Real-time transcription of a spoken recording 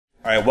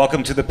All right,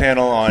 welcome to the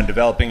panel on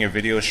developing your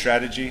video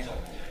strategy.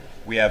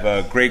 We have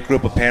a great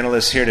group of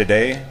panelists here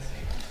today.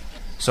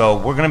 So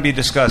we're going to be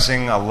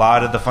discussing a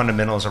lot of the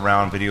fundamentals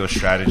around video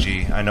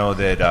strategy. I know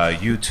that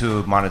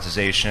YouTube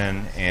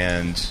monetization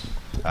and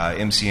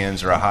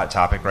MCNs are a hot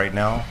topic right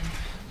now,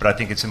 but I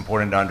think it's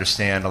important to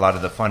understand a lot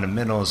of the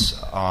fundamentals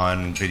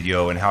on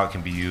video and how it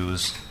can be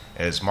used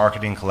as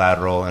marketing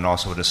collateral and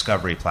also a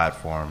discovery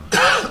platform.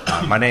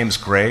 My name's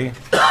Gray.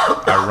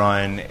 I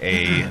run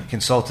a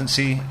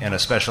consultancy and a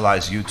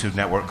specialized YouTube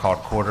network called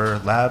Quarter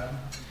Lab,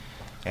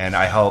 and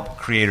I help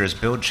creators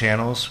build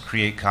channels,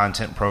 create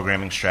content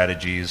programming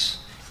strategies,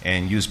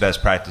 and use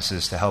best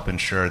practices to help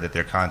ensure that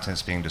their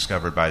content's being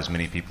discovered by as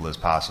many people as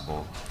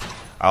possible.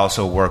 I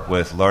also work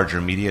with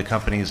larger media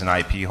companies and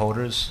IP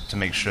holders to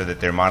make sure that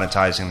they're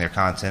monetizing their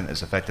content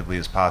as effectively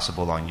as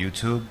possible on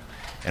YouTube,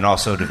 and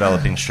also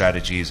developing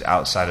strategies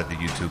outside of the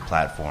YouTube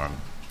platform.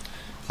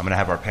 I'm going to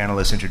have our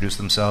panelists introduce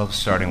themselves,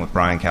 starting with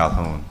Brian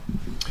Calhoun.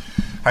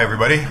 Hi,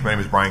 everybody. My name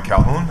is Brian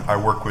Calhoun. I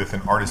work with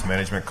an artist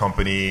management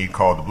company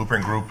called the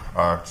Blueprint Group,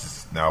 which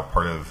is now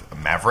part of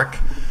Maverick.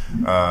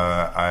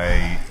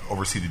 I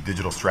oversee the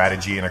digital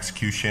strategy and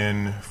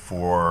execution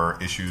for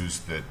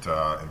issues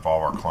that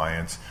involve our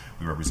clients.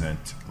 We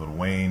represent Lil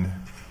Wayne,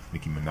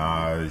 Nicki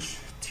Minaj,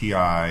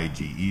 T.I.,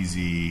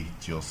 G-Eazy,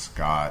 Jill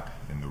Scott,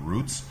 and The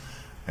Roots.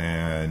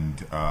 And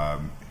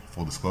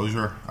full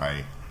disclosure,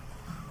 I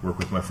work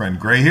with my friend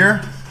Gray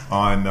here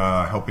on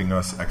helping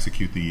us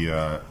execute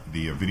the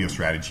video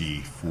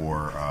strategy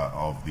for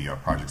all of the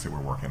projects that we're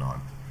working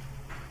on.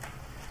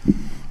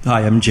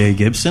 Hi, I'm Jay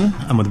Gibson.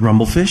 I'm with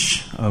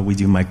Rumblefish. We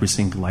do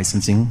microsync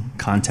licensing,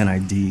 content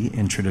ID,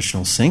 and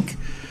traditional sync.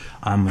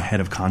 I'm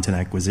head of content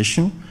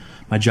acquisition.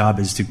 My job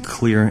is to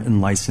clear and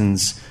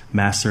license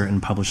master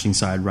and publishing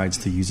side rights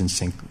to use and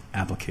sync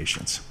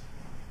applications.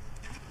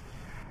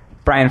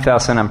 Brian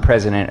Felsen, I'm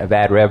president of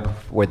AdRev.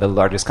 We're the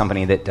largest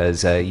company that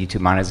does YouTube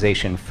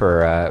monetization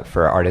for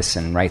artists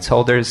and rights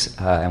holders,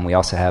 and we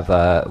also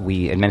have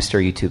we administer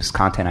YouTube's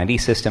Content ID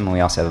system, and we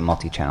also have a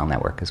multi-channel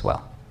network as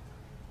well.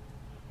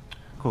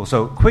 Cool.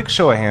 So, quick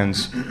show of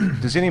hands: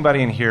 does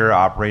anybody in here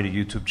operate a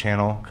YouTube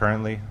channel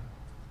currently?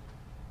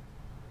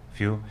 A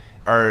few.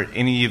 Are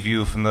any of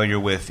you familiar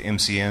with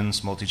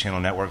MCNs,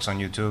 multi-channel networks on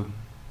YouTube?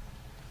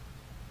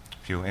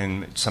 A few.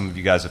 And some of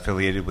you guys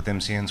affiliated with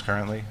MCNs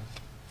currently?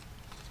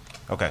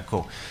 Okay,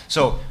 cool.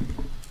 So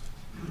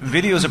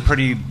video is a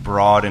pretty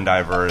broad and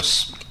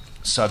diverse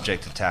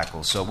subject to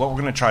tackle. So what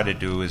we're going to try to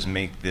do is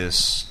make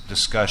this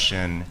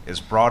discussion as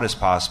broad as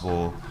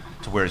possible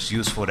to where it's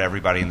useful to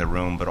everybody in the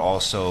room, but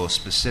also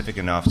specific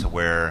enough to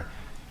where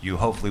you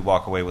hopefully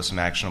walk away with some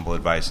actionable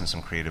advice and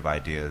some creative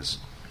ideas.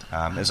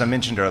 As I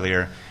mentioned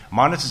earlier,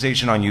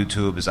 monetization on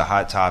YouTube is a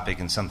hot topic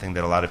and something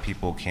that a lot of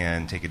people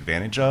can take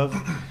advantage of.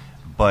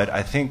 But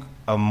I think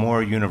a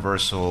more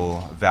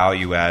universal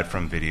value add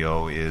from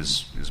video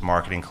is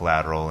marketing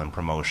collateral and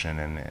promotion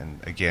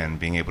and again,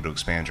 being able to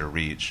expand your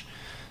reach.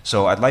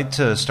 So I'd like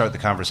to start the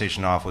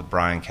conversation off with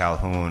Brian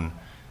Calhoun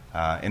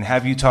and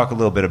have you talk a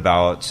little bit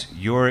about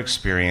your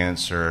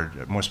experience, or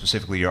more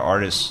specifically your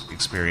artist's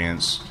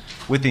experience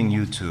within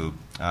YouTube.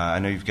 I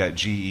know you've got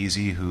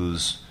G-Eazy,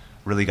 who's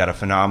really got a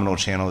phenomenal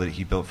channel that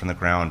he built from the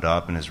ground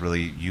up and has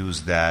really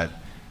used that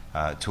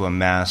to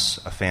amass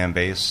a fan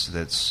base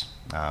that's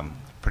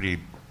pretty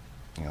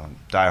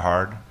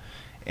diehard.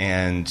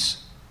 And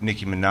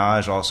Nicki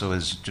Minaj also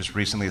has just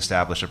recently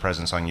established a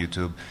presence on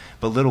YouTube.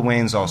 But Lil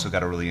Wayne's also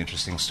got a really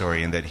interesting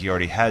story in that he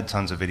already had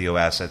tons of video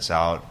assets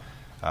out,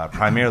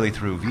 primarily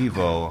through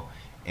Vevo.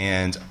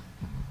 And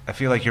I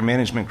feel like your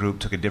management group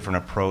took a different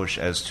approach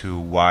as to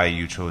why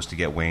you chose to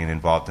get Wayne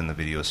involved in the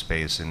video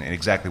space and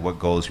exactly what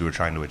goals you were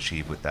trying to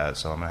achieve with that.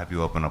 So I'm going to have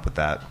you open up with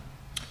that.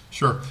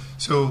 Sure.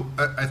 So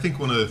I think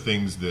one of the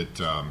things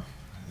that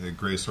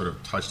Gray sort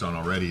of touched on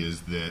already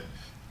is that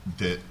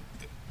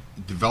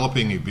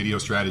developing a video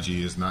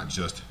strategy is not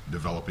just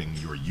developing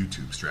your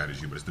YouTube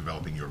strategy, but it's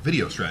developing your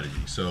video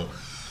strategy. So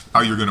how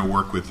you're going to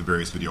work with the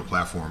various video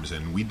platforms,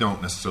 and we don't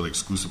necessarily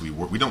exclusively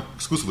work. We don't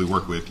exclusively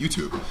work with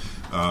YouTube.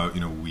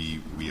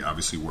 We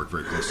obviously work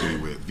very closely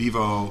with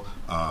Vevo.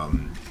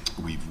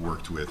 We've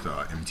worked with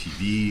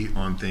MTV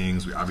on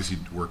things. We obviously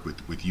work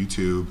with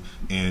YouTube,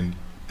 and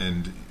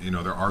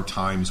there are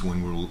times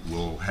when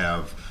we'll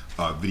have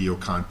video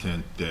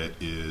content that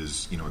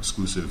is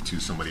exclusive to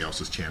somebody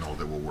else's channel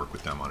that will work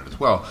with them on it as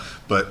well.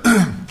 But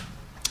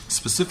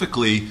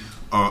specifically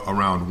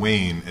around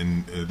Wayne,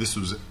 and this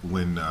was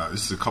when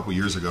this is a couple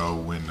years ago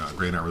when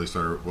Gray and I really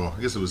started. Well,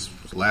 I guess it was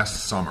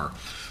last summer.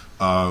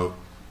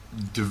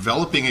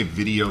 Developing a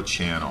video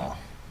channel,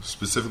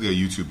 specifically a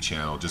YouTube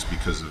channel, just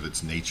because of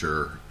its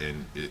nature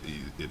and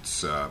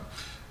its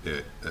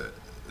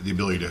the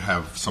ability to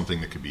have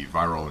something that could be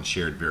viral and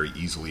shared very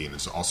easily, and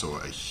it's also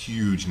a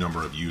huge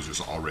number of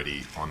users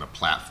already on the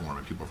platform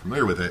and people are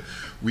familiar with it.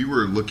 We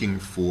were looking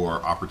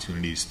for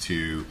opportunities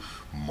to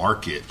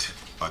market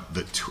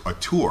a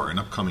tour, an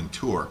upcoming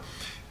tour,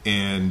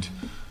 and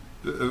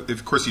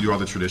of course you do all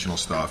the traditional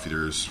stuff.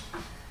 There's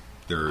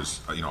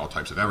there's all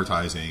types of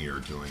advertising.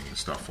 You're doing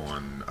stuff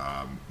on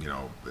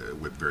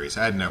with various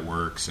ad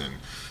networks, and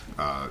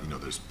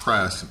there's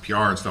press and PR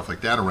and stuff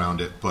like that around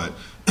it. But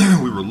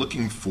we were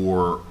looking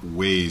for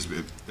ways,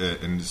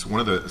 and it's some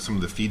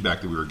of the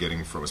feedback that we were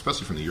getting from,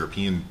 especially from the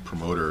European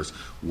promoters,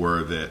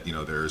 were that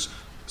there's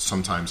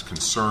sometimes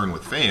concern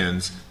with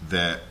fans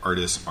that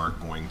artists aren't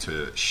going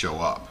to show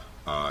up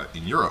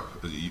in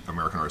Europe.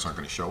 American artists aren't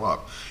going to show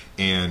up,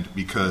 and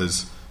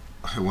because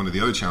one of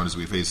the other challenges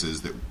we face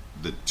is that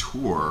the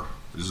tour,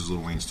 this is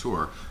Lil Wayne's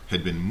tour,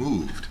 had been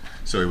moved.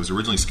 So it was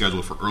originally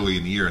scheduled for early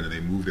in the year, and then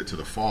they moved it to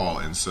the fall.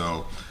 And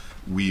so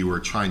we were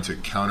trying to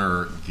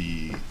counter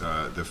the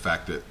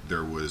fact that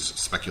there was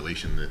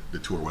speculation that the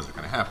tour wasn't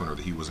going to happen or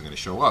that he wasn't going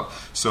to show up.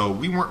 So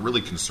we weren't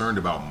really concerned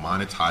about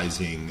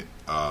monetizing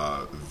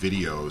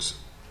videos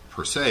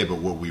per se, but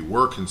what we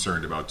were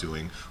concerned about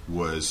doing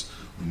was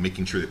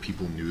making sure that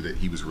people knew that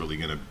he was going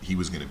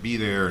to be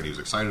there, and he was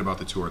excited about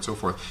the tour and so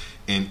forth.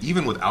 And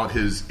even without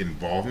his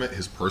involvement,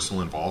 his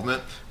personal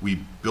involvement, we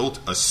built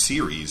a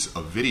series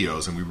of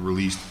videos, and we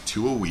released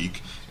 2 a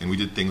week. And we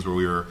did things where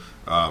we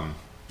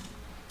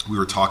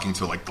were talking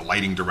to like the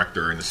lighting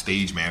director and the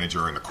stage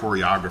manager and the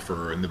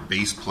choreographer and the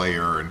bass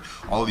player and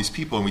all of these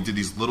people, and we did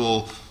these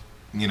little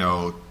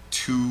 2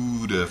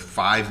 to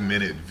 5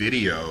 minute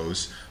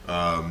videos,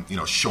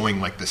 showing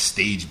like the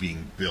stage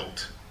being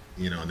built.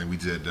 And then we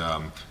did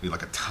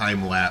like a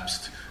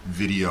time-lapsed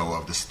video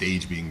of the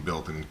stage being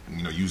built, and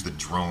use the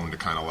drone to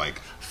kind of like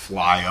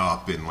fly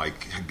up and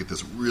like get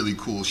this really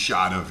cool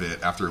shot of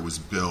it after it was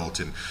built,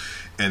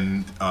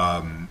 and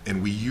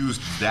we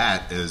used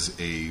that as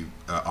a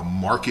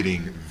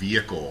marketing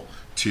vehicle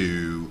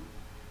to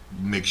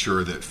make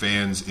sure that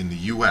fans in the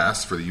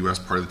U.S. for the U.S.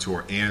 part of the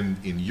tour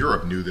and in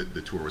Europe knew that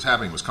the tour was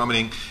happening, was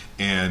coming,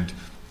 and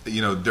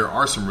there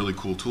are some really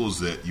cool tools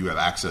that you have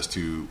access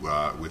to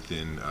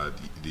within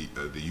the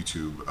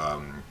YouTube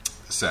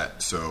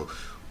set. So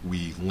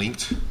we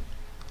linked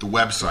the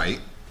website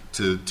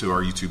to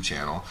our YouTube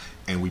channel,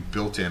 and we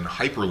built in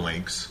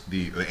hyperlinks,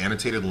 the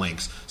annotated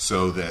links,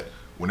 so that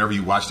whenever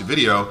you watched a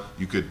video,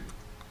 you could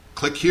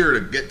click here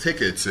to get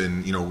tickets,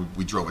 and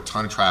we drove a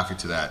ton of traffic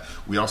to that.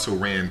 We also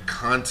ran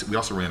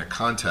a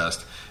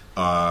contest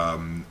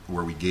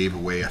where we gave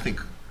away, I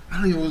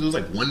don't even know, it was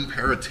like 1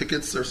 pair of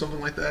tickets or something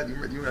like that. You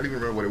don't even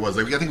remember what it was.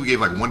 I think we gave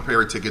like 1 pair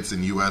of tickets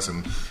in the U.S.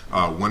 and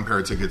 1 pair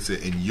of tickets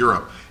in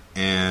Europe.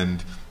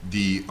 And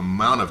the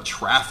amount of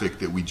traffic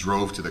that we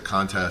drove to the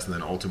contest and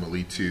then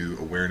ultimately to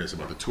awareness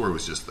about the tour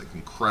was just like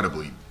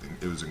incredibly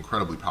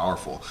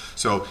powerful.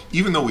 So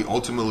even though we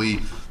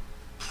ultimately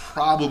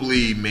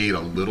probably made a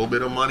little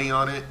bit of money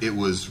on it, it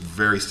was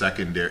very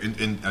secondary.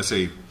 And I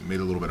say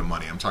made a little bit of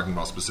money, I'm talking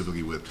about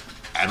specifically with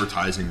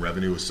advertising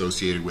revenue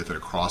associated with it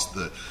across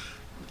the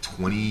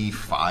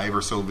 25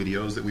 or so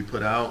videos that we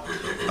put out.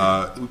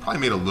 We probably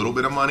made a little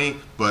bit of money,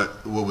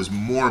 but what was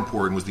more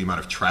important was the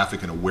amount of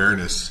traffic and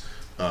awareness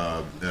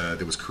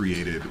that was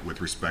created with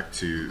respect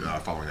to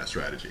following that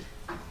strategy.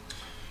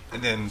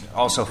 And then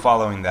also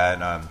following that,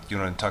 do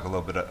you want to talk a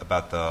little bit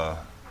about the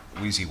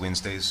Wheezy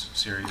Wednesdays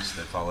series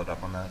that followed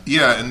up on that?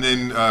 Yeah, and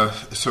then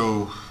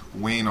so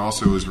Wayne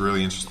also was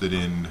really interested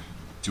in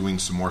doing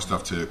some more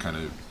stuff to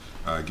kind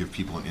of give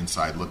people an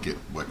inside look at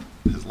what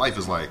his life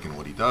is like and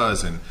what he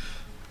does. And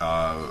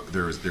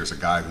there's a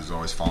guy who's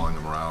always following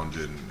him around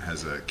and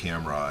has a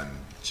camera and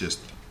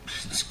just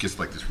gets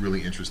like this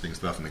really interesting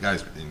stuff. And the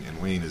guy's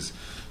and Wayne is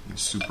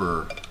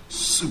super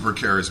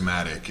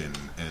charismatic and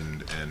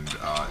an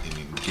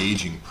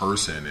engaging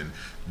person. And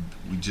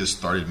we just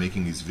started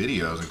making these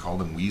videos and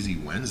called them Wheezy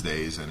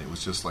Wednesdays, and it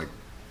was just like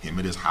him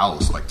at his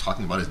house, like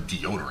talking about his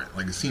deodorant.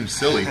 Like it seemed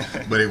silly,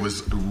 but it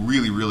was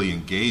really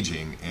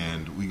engaging.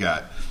 And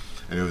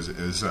it was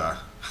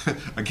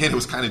again, it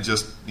was kind of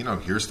just,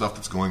 here's stuff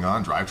that's going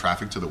on, drive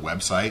traffic to the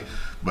website.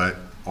 But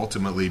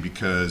ultimately,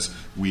 because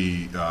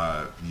we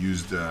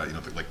used,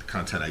 like the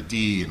Content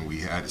ID, and we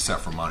had it set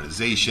for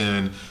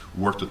monetization,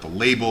 worked with the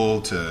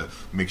label to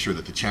make sure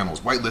that the channel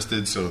was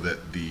whitelisted so that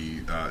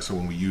so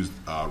when we used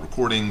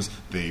recordings,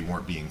 they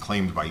weren't being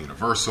claimed by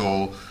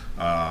Universal.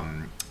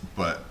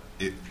 But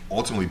it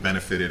ultimately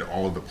benefited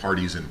all of the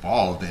parties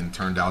involved and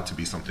turned out to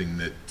be something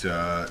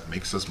that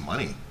makes us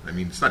money. I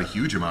mean, it's not a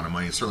huge amount of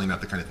money. It's certainly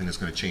not the kind of thing that's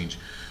going to change,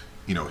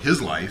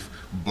 his life,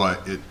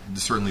 but it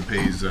certainly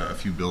pays a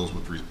few bills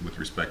with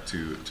respect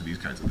to these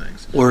kinds of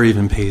things. Or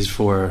even pays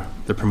for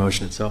the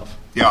promotion itself.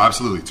 Yeah,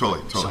 absolutely,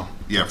 totally. So,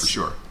 yeah,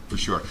 for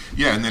sure.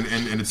 Yeah, and then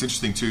and it's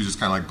interesting too, just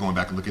kind of like going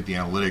back and look at the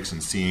analytics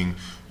and seeing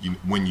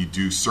when you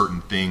do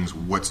certain things,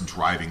 what's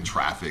driving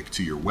traffic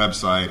to your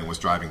website and what's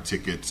driving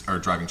tickets or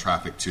driving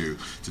traffic to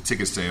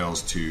ticket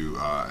sales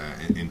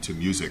into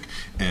music.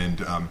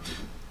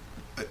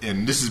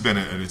 And this has been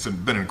it's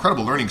been an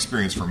incredible learning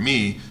experience for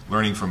me,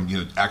 learning from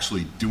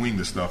actually doing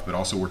this stuff, but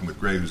also working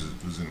with Greg,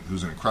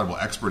 who's an incredible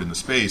expert in the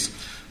space,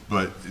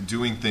 but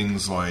doing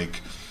things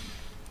like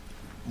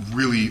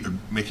really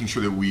making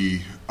sure that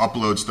we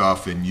upload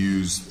stuff and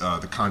use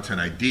the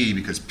Content ID,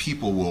 because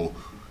people will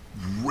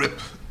rip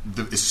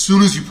as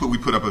soon as we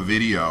put up a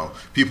video,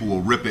 people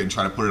will rip it and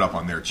try to put it up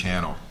on their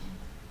channel.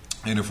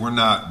 And if we're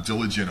not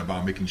diligent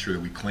about making sure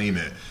that we claim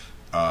it,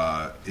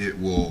 it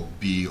will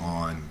be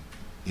on.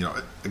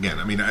 Again,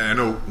 I mean, I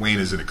know Wayne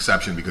is an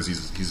exception because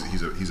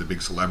he's a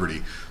big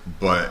celebrity,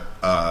 but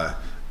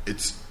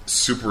it's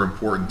super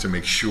important to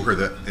make sure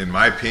that, in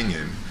my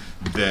opinion,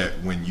 that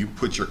when you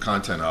put your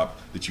content up,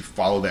 that you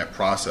follow that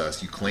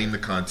process, you claim the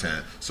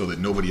content so that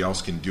nobody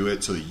else can do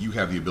it, so that you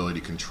have the ability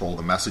to control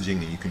the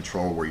messaging and you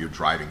control where you're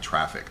driving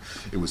traffic.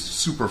 It was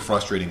super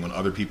frustrating when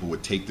other people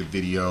would take the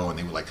video and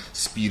they would like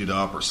speed it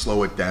up or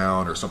slow it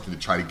down or something to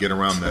try to get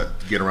around the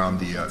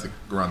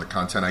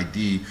content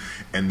ID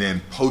and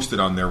then post it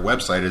on their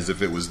website as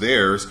if it was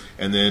theirs,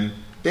 and then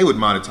they would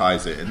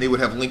monetize it and they would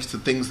have links to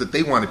things that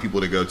they wanted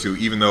people to go to,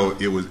 even though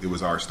it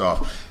was our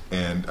stuff.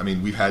 And I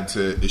mean, we've had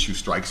to issue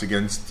strikes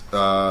against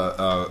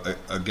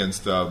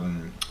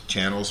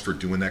channels for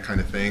doing that kind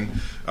of thing.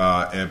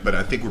 But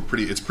I think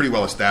it's pretty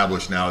well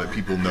established now that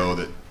people know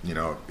that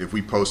if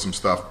we post some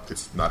stuff,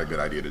 it's not a good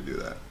idea to do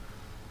that.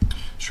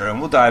 Sure,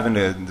 and we'll dive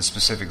into the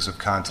specifics of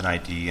Content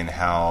ID and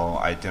how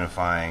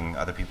identifying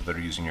other people that are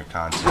using your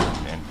content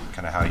and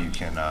kind of how you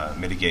can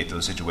mitigate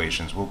those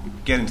situations. We'll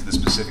get into the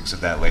specifics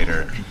of that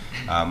later.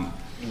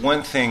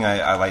 One thing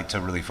I like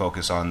to really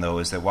focus on, though,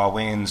 is that while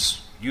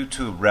Wayne's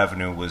YouTube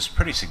revenue was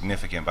pretty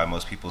significant by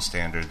most people's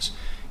standards,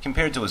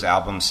 compared to his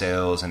album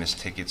sales and his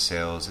ticket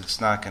sales,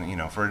 it's not going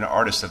to, for an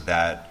artist of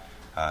that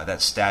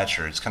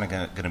stature, it's kind of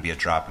going to be a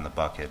drop in the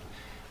bucket.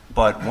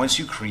 But once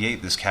you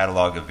create this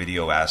catalog of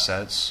video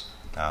assets,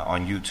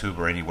 on YouTube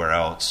or anywhere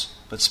else,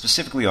 but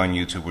specifically on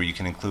YouTube, where you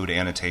can include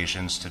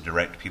annotations to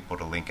direct people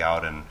to link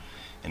out and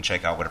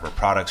check out whatever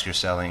products you're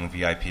selling,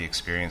 VIP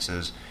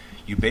experiences,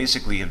 you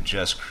basically have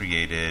just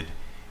created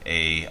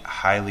a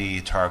highly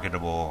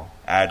targetable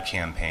ad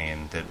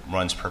campaign that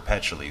runs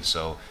perpetually.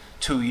 So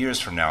 2 years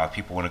from now, if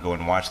people want to go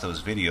and watch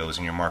those videos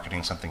and you're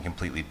marketing something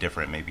completely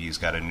different, maybe he's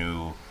got a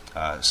new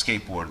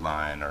skateboard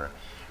line or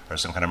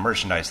some kind of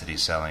merchandise that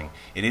he's selling,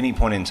 at any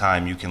point in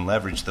time you can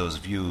leverage those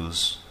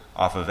views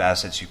off of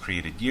assets you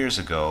created years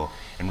ago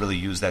and really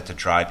use that to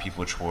drive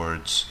people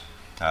towards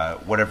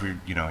whatever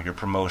your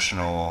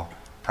promotional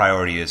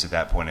priority is at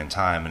that point in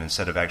time. And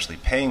instead of actually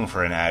paying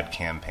for an ad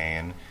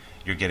campaign,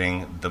 you're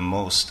getting the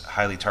most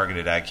highly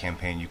targeted ad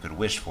campaign you could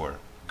wish for,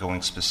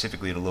 going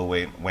specifically to Lil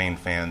Wayne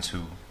fans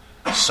who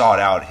sought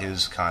out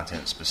his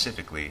content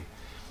specifically.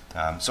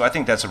 So I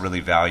think that's a really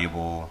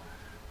valuable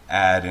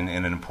ad and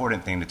an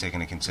important thing to take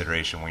into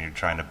consideration when you're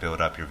trying to build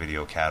up your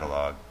video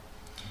catalog.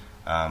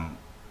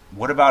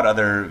 What about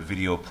other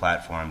video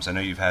platforms? I know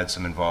you've had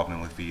some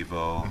involvement with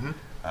Vevo,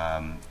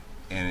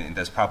 and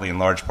that's probably in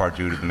large part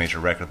due to the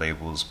major record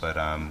labels. But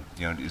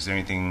is there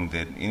anything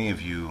that any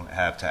of you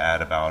have to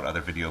add about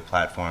other video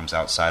platforms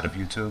outside of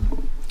YouTube?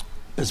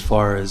 As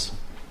far as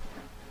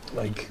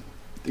like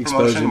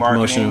exposure,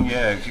 marketing,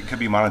 yeah, it could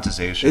be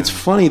monetization. It's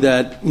funny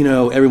that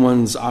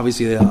everyone's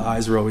obviously the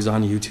eyes are always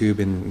on YouTube,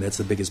 and that's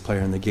the biggest player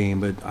in the game.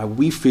 But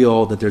we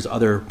feel that there's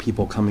other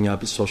people coming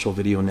up, social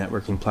video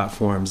networking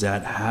platforms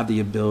that have the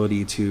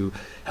ability to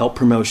help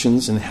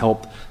promotions and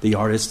help the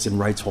artists and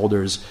rights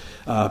holders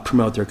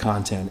promote their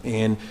content.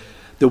 And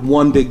the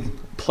one big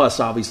plus,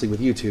 obviously, with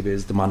YouTube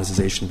is the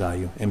monetization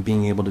value and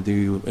being able to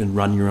do and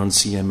run your own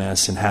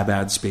CMS and have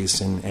ad space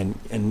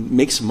and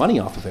make some money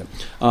off of it.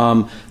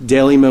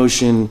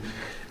 Dailymotion,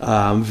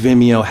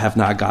 Vimeo have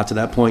not got to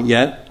that point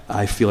yet.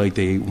 I feel like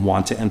they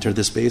want to enter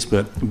this space,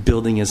 but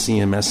building a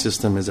CMS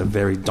system is a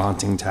very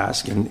daunting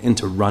task, and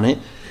to run it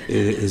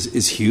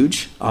is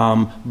huge.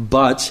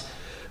 But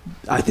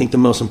I think the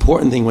most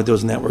important thing what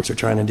those networks are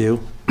trying to do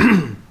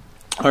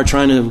are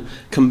trying to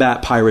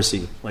combat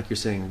piracy, like you're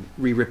saying,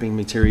 re-ripping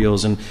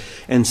materials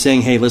and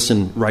saying, hey,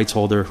 listen, rights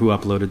holder who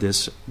uploaded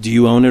this, do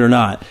you own it or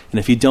not? And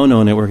if you don't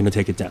own it, we're going to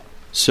take it down.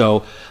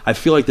 So I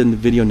feel like the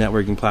video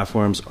networking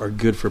platforms are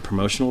good for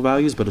promotional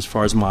values, but as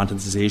far as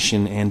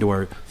monetization and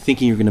or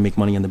thinking you're going to make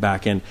money in the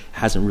back end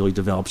hasn't really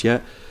developed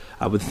yet.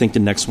 I would think the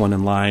next one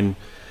in line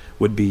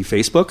would be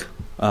Facebook.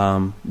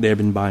 They've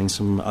been buying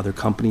some other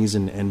companies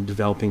and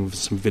developing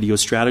some video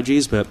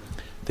strategies, but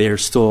they're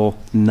still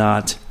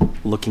not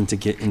looking to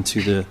get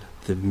into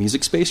the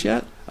music space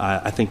yet.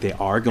 I think they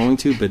are going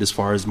to, but as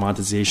far as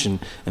monetization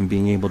and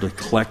being able to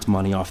collect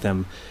money off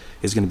them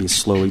is going to be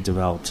slowly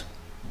developed.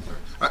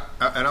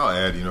 And I'll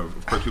add,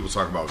 of course, people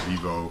talk about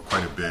Vevo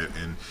quite a bit,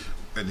 and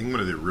I think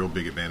one of the real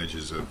big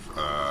advantages of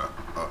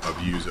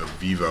use of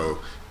Vevo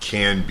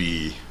can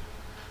be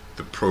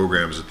the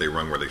programs that they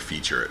run where they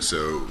feature it.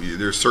 So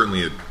there's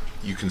certainly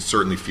you can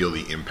certainly feel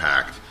the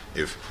impact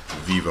if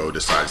Vevo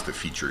decides to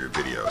feature your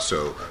video.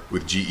 So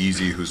with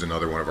G-Eazy, who's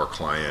another one of our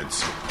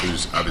clients,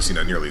 who's obviously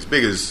not nearly as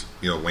big as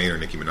Wayne or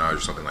Nicki Minaj or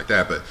something like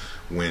that, but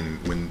when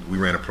we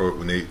ran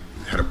when they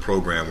had a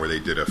program where they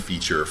did a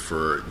feature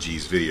for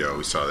G's video,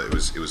 we saw that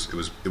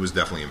it was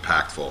definitely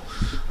impactful.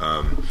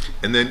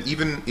 And then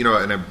even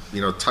and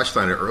I touched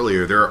on it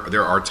earlier.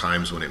 There are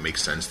times when it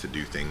makes sense to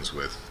do things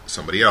with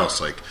somebody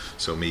else. Like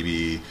so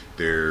maybe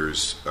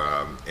there's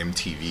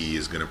MTV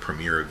is going to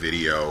premiere a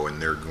video and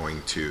they're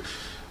going to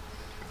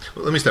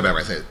Well, let me step back.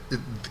 I say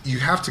you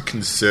have to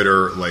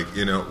consider, like,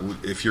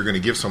 if you're going to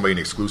give somebody an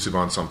exclusive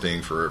on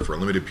something for a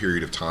limited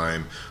period of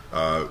time,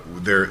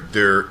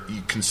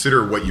 you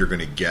consider what you're going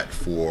to get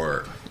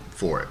for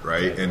it,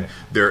 right? And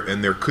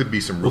there could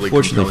be some really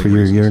fortunately for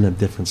you, you're in a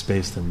different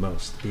space than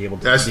most. Be able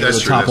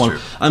to top one.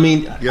 I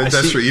mean, yeah,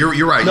 that's true.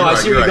 You're right. No, I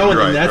see where you're going,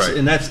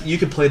 and that's you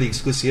could play the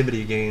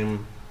exclusivity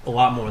game a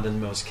lot more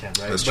than most can,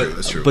 right?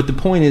 That's true. But the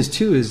point is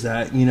too is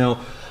that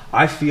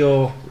I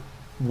feel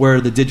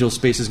where the digital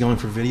space is going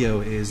for video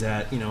is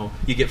that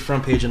you get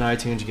front page on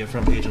iTunes, you get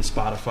front page on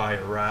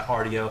Spotify or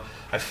RDO.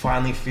 I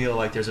finally feel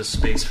like there's a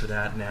space for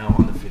that now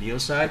on the video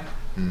side,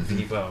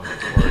 Vivo or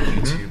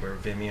YouTube or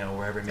Vimeo,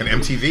 wherever it may be.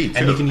 And MTV too.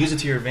 And you can use it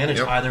to your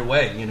advantage either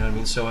way. You know what I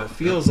mean? So it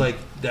feels like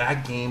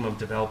that game of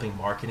developing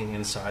marketing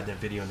inside the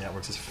video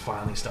networks is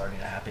finally starting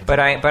to happen. But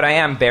I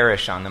am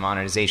bearish on the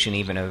monetization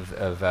even of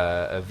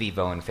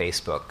Vivo and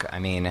Facebook. I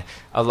mean,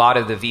 a lot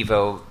of the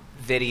Vivo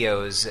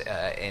videos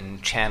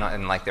in channel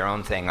and like their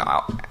own thing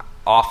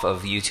off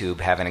of YouTube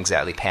haven't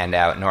exactly panned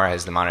out, nor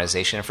has the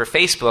monetization. And for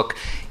Facebook,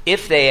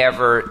 if they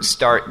ever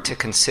start to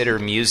consider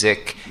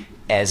music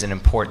as an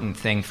important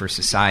thing for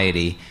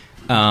society,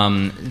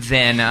 then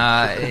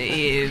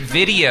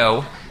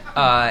video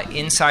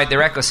inside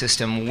their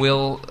ecosystem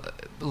will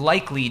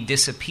likely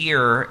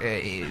disappear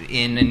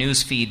in a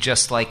newsfeed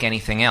just like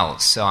anything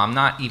else. So I'm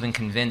not even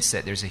convinced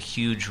that there's a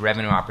huge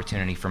revenue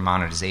opportunity for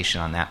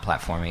monetization on that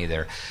platform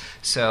either.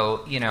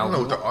 So, I don't know,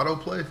 with the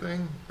autoplay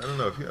thing, I don't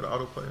know if you had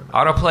autoplay.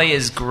 Autoplay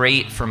is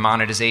great for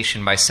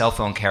monetization by cell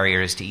phone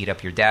carriers to eat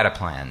up your data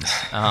plans.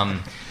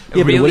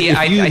 Really,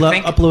 if you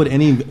upload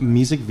any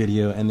music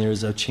video and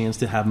there's a chance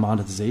to have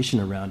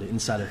monetization around it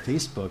inside of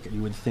Facebook,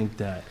 you would think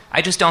that...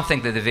 I just don't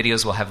think that the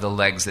videos will have the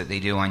legs that they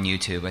do on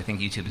YouTube. I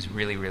think YouTube is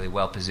really, really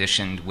well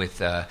positioned with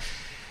the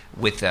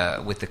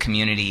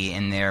community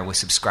in there, with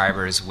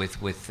subscribers,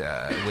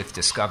 with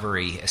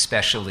discovery,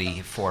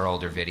 especially for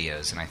older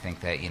videos. And I think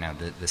that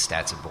the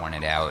stats have borne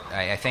it out.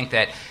 I think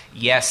that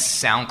yes,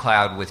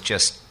 SoundCloud with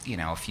just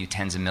a few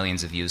tens of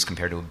millions of views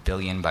compared to 1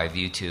 billion by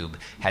YouTube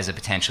has a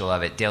potential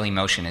of it.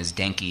 Dailymotion is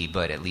dinky,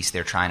 but at least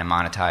they're trying to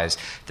monetize.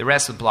 The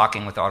rest with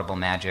blocking with Audible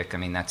Magic, I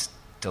mean, that's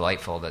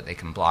delightful that they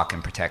can block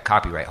and protect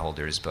copyright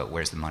holders, but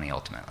where's the money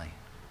ultimately?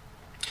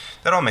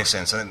 That all makes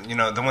sense. And,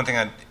 the one thing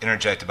I'd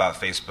interject about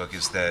Facebook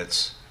is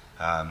that,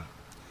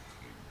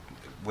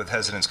 with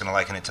hesitance, going to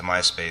liken it to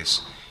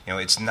MySpace.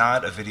 It's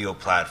not a video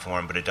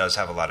platform, but it does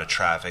have a lot of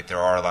traffic. There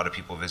are a lot of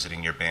people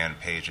visiting your band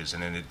pages.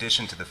 And in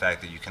addition to the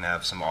fact that you can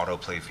have some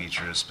autoplay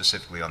features,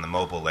 specifically on the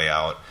mobile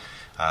layout,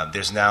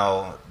 there's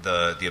now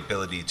the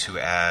ability to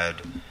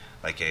add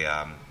like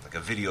a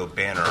video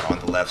banner on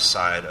the left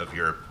side of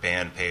your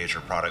band page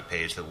or product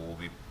page that will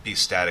be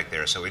static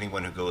there. So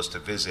anyone who goes to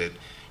visit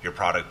your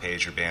product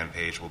page, your band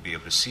page, will be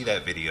able to see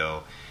that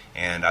video.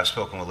 And I've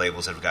spoken with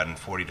labels that have gotten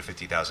 40 to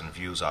 50,000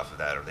 views off of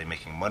that. Are they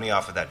making money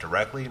off of that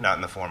directly? Not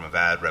in the form of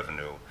ad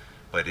revenue,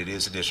 but it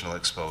is additional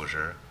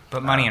exposure.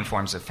 But money in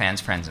forms of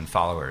fans, friends, and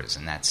followers,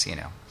 and that's, So.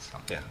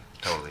 Yeah,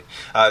 totally.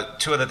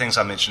 Two other things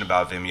I'll mention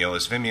about Vimeo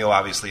is Vimeo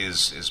obviously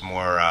is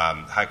more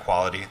high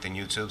quality than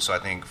YouTube. So I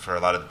think for a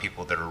lot of the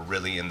people that are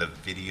really in the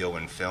video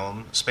and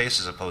film space,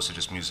 as opposed to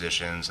just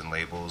musicians and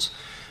labels,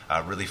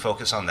 really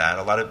focus on that.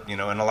 A lot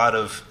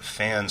of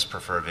fans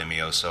prefer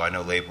Vimeo. So I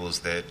know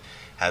labels that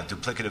have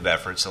duplicative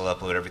efforts. They'll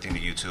upload everything to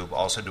YouTube,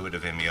 also do it to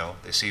Vimeo.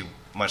 They see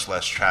much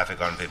less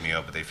traffic on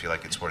Vimeo, but they feel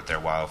like it's worth their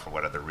while for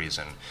what other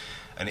reason.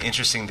 An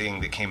interesting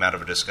thing that came out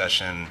of a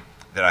discussion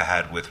that I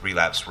had with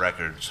Relapse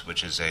Records,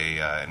 which is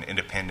an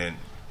independent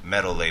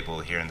metal label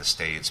here in the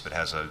States, but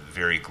has a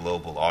very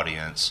global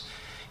audience,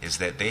 is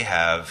that they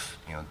have,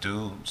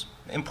 due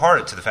in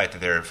part to the fact that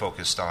they're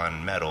focused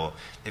on metal,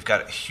 they've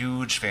got a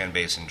huge fan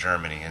base in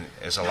Germany. And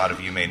as a lot of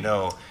you may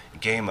know,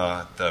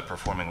 GEMA, the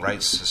Performing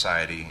Rights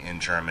Society in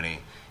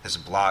Germany, has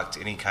blocked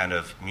any kind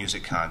of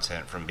music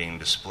content from being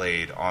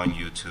displayed on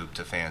YouTube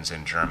to fans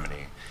in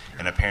Germany.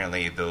 And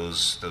apparently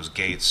those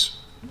gates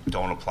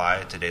don't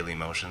apply to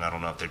Dailymotion. I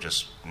don't know if they're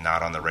just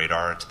not on the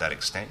radar to that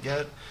extent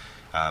yet.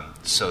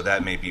 So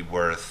that may be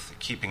worth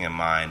keeping in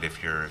mind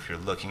if you're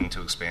looking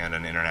to expand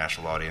an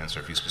international audience,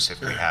 or if you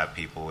specifically have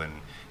people in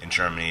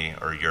Germany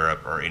or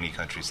Europe or any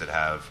countries that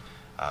have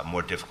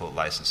more difficult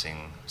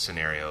licensing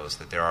scenarios,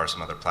 that there are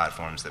some other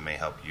platforms that may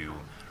help you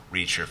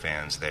reach your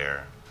fans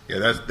there.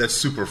 Yeah, that's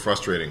super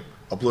frustrating.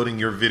 Uploading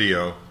your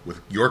video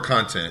with your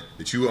content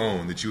that you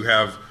own, that you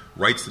have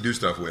rights to do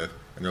stuff with,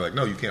 and they're like,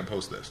 no, you can't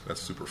post this. That's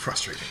super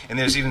frustrating. And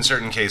there's even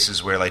certain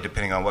cases where, like,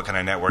 depending on what kind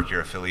of network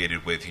you're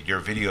affiliated with, your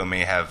video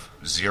may have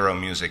zero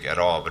music at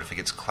all, but if it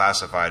gets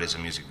classified as a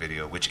music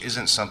video, which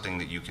isn't something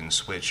that you can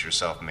switch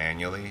yourself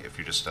manually if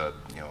you're just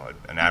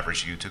an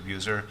average YouTube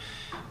user,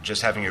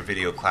 just having your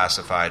video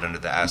classified under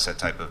the asset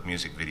type of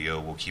music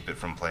video will keep it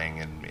from playing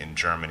in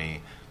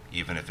Germany,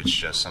 even if it's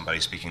just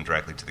somebody speaking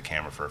directly to the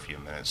camera for a few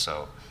minutes.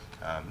 So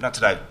not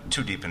to dive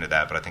too deep into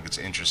that, but I think it's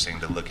interesting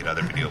to look at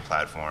other video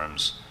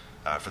platforms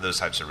for those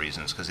types of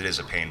reasons, because it is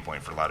a pain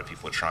point for a lot of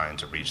people trying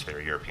to reach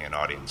their European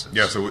audiences.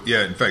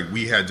 Yeah, in fact,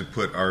 we had to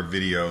put our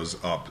videos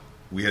up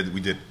we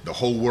did the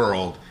whole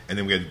world, and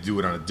then we had to do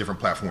it on a different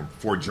platform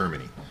for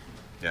Germany.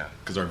 Yeah.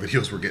 Because our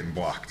videos were getting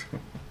blocked.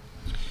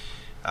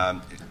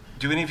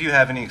 Do any of you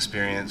have any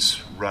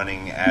experience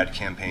running ad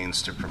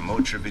campaigns to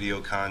promote your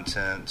video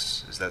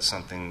content? Is that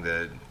something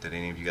that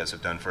any of you guys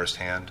have done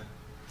firsthand?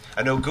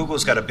 I know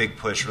Google's got a big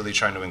push really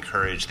trying to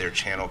encourage their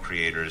channel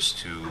creators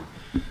to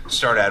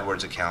start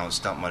AdWords accounts,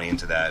 dump money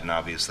into that, and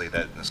obviously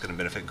that's going to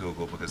benefit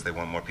Google because they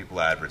want more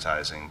people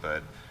advertising.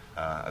 But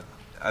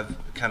I've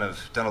kind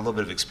of done a little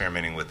bit of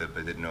experimenting with it,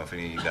 but didn't know if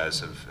any of you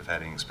guys have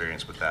had any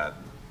experience with that.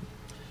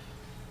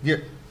 Yeah,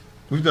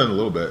 we've done a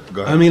little bit.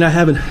 Go ahead. I mean, I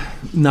haven't,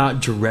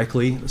 not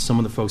directly. Some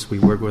of the folks we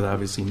work with,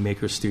 obviously,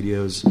 Maker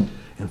Studios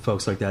and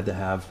folks like that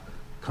have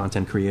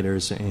content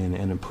creators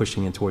and are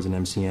pushing it towards an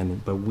MCN.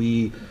 But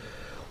we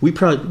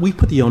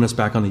put the onus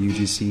back on the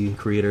UGC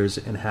creators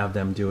and have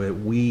them do it.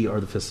 We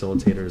are the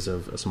facilitators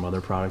of some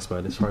other products,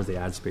 but as far as the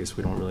ad space,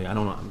 we don't really. I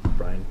don't know,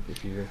 Brian,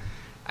 if you.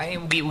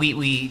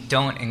 We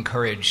don't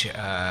encourage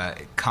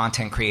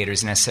content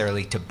creators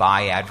necessarily to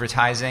buy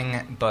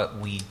advertising, but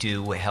we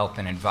do help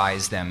and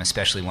advise them,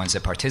 especially ones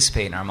that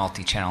participate in our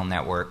multi-channel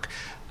network,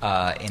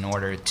 in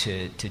order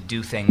to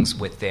do things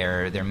with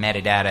their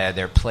metadata,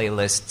 their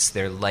playlists,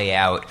 their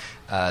layout,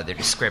 their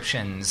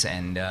descriptions,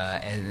 and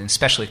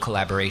especially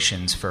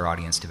collaborations for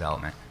audience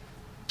development.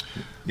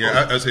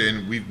 Yeah, I say,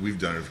 and we've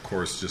done it, of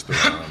course, just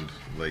around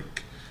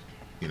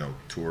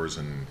tours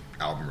and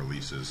album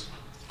releases.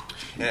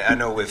 I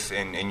know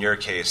in your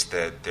case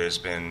that there's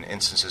been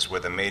instances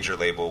where the major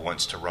label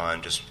wants to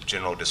run just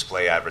general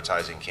display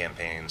advertising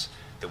campaigns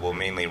that will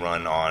mainly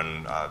run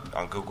on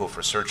Google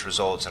for search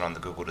results and on the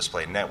Google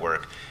Display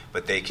Network,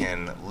 but they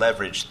can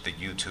leverage the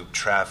YouTube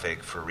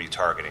traffic for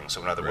retargeting.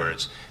 So in other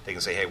words, they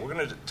can say, hey, we're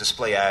going to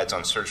display ads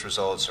on search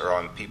results or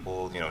on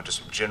people,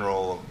 just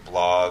general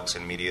blogs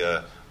and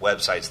media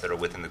websites that are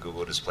within the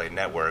Google Display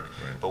Network,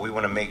 but we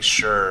want to make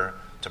sure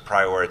to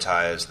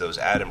prioritize those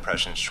ad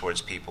impressions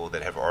towards people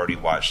that have already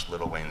watched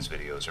Lil Wayne's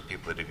videos or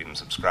people that have even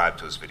subscribed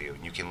to his video.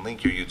 And you can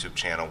link your YouTube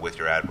channel with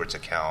your AdWords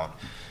account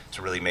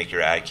to really make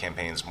your ad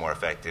campaigns more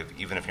effective,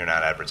 even if you're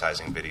not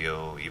advertising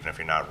video, even if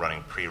you're not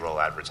running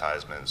pre-roll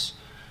advertisements.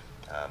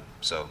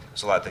 So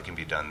there's a lot that can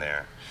be done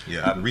there.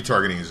 Yeah,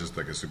 retargeting is just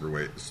like a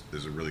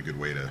really good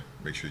way to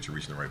make sure that you're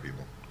reaching the right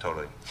people.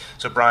 Totally.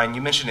 So Brian,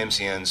 you mentioned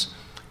MCNs.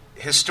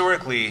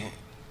 Historically,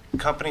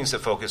 companies that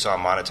focus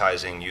on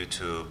monetizing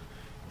YouTube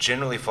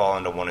generally fall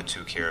into one of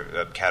two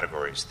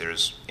categories.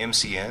 There's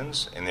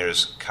MCNs and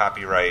there's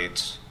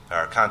copyright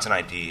or content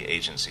ID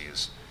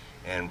agencies.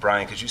 And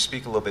Brian, could you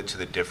speak a little bit to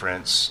the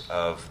difference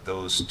of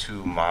those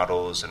two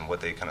models and what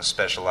they kind of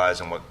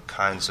specialize and what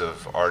kinds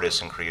of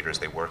artists and creators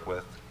they work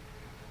with?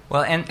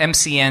 Well,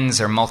 MCNs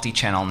are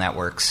multi-channel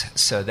networks,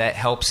 so that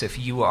helps if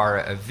you are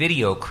a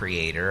video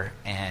creator,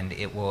 and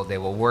they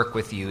will work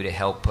with you to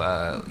help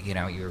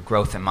your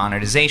growth and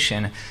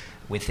monetization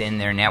within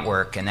their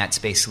network, and that's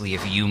basically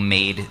if you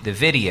made the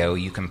video,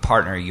 you can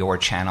partner your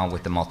channel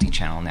with the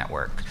multi-channel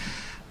network.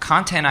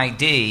 Content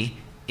ID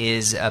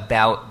is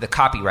about the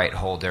copyright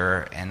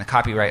holder, and the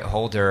copyright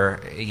holder,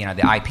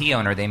 the IP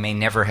owner, they may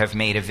never have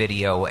made a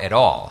video at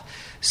all.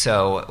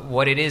 So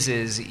what it is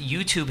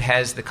YouTube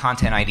has the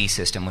Content ID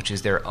system, which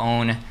is their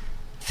own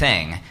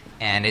thing,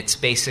 and it's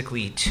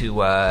basically it's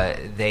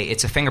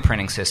a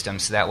fingerprinting system,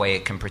 so that way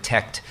it can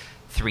protect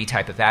three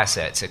type of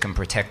assets. It can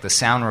protect the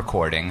sound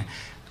recording,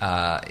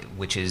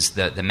 which is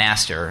the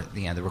master,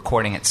 the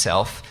recording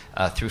itself,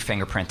 through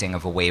fingerprinting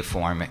of a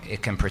waveform.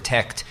 It can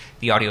protect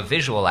the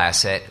audiovisual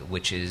asset,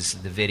 which is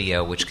the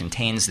video, which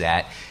contains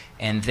that.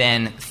 And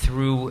then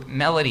through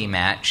Melody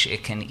Match,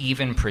 it can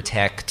even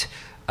protect,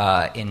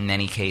 in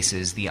many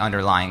cases, the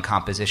underlying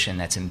composition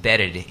that's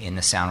embedded in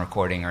the sound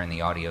recording or in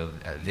the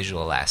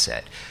audio-visual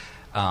asset.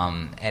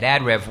 At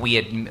AdRev,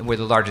 we're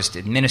the largest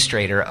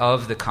administrator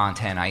of the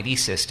Content ID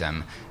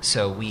system,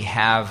 so we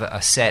have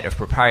a set of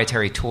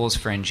proprietary tools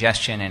for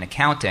ingestion and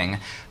accounting,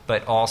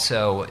 but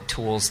also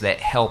tools that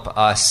help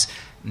us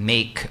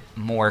make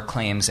more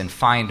claims and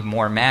find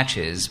more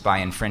matches by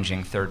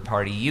infringing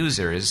third-party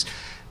users,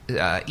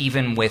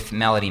 even with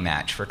Melody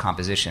Match for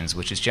compositions,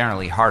 which is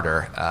generally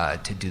harder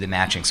to do the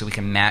matching. So we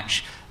can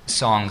match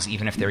songs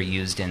even if they're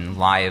used in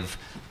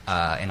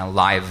a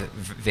live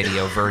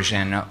video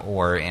version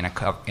or in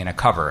a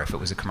cover, if it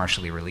was a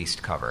commercially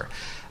released cover.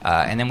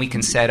 And then we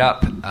can set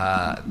up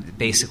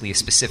basically a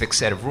specific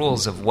set of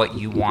rules of what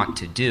you want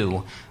to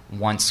do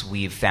once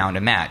we've found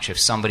a match. If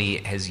somebody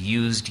has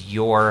used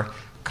your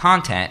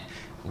content,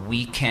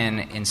 we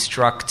can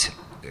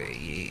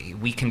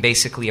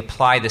basically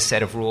apply the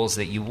set of rules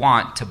that you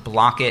want to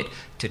block it,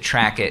 to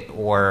track it,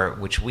 or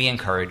which we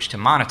encourage to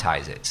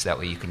monetize it, so that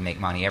way you can make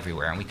money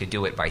everywhere. And we could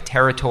do it by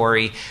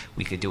territory,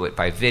 we could do it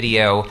by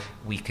video,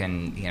 we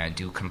can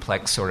do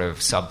complex sort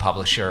of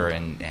sub-publisher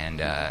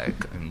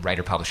and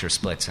writer-publisher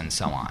splits and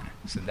so on.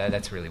 So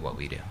that's really what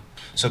we do.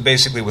 So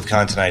basically with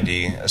Content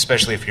ID,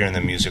 especially if you're in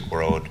the music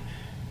world,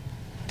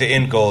 the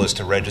end goal is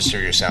to register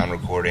your sound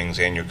recordings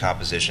and your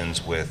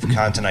compositions with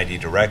Content ID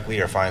directly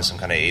or find some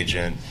kind of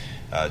agent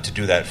to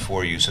do that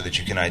for you so that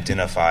you can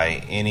identify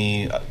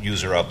any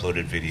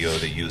user-uploaded video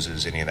that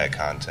uses any of that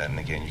content. And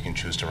again, you can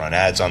choose to run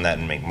ads on that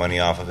and make money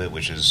off of it,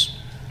 which is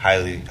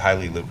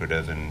highly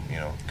lucrative and,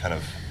 kind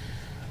of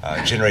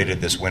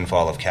generated this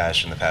windfall of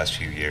cash in the past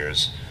few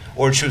years.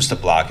 Or choose to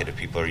block it if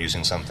people are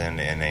using something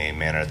in a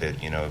manner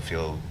that, you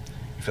feel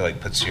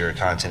like puts your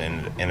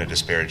content in a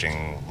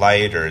disparaging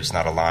light, or it's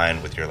not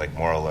aligned with your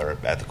moral or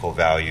ethical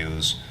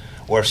values,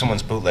 or if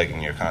someone's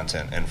bootlegging your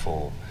content in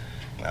full.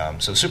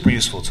 So super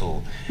useful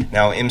tool.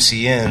 Now,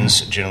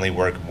 MCNs generally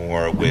work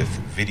more with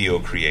video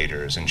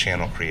creators and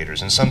channel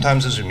creators, and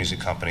sometimes those are music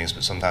companies,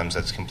 but sometimes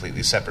that's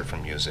completely separate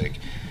from music.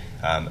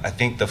 I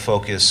think the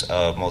focus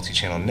of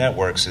multi-channel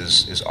networks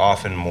is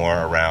often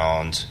more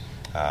around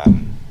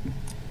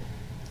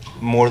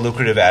more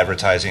lucrative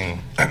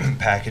advertising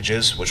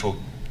packages, which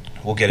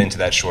we'll get into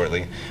that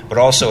shortly, but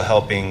also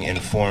helping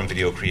inform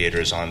video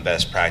creators on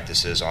best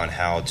practices on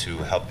how to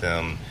help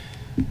them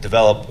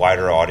develop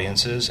wider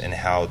audiences and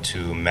how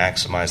to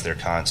maximize their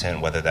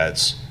content, whether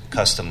that's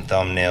custom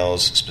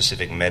thumbnails,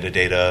 specific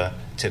metadata,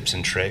 tips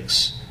and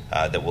tricks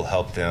that will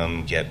help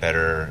them get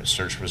better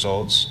search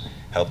results,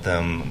 help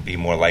them be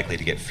more likely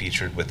to get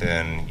featured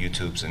within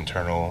YouTube's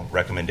internal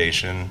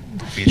recommendation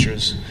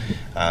features.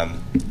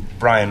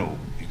 Brian,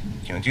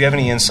 do you have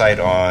any insight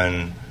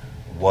on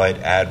what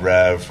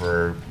AdRev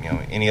or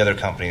any other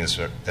companies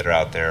that are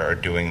out there are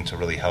doing to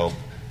really help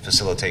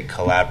facilitate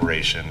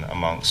collaboration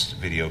amongst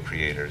video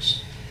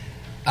creators?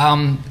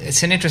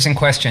 It's an interesting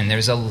question.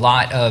 There's a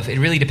lot of, it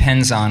really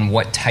depends on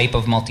what type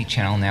of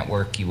multi-channel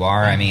network you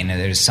are. I mean,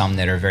 there's some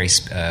that are very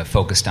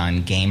focused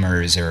on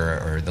gamers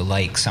or the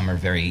like. Some are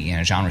very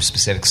genre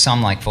specific.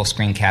 Some like Full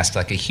Screencast,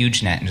 like a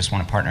HugeNet, and just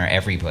want to partner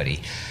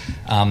everybody.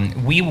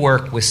 We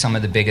work with some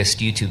of the biggest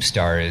YouTube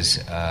stars.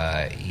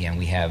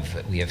 We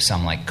have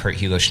some like Kurt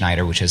Hugo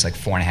Schneider, which has like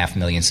 4.5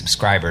 million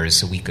subscribers.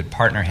 So we could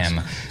partner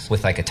him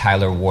with like a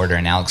Tyler Warder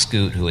and Alex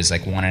Goot, who is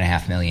like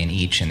 1.5 million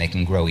each, and they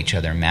can grow each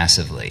other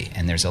massively.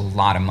 And there's a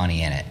lot of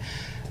money in it.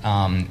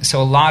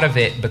 So a lot of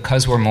it,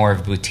 because we're more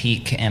of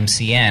boutique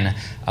MCN,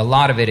 a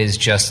lot of it is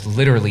just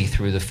literally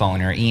through the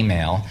phone or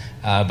email.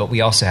 But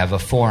we also have a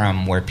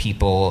forum where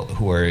people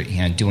who are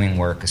doing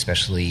work,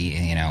 especially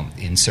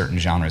in certain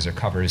genres or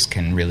covers,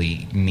 can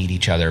really meet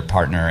each other,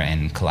 partner,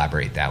 and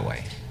collaborate that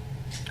way.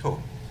 Cool.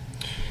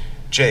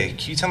 Jay,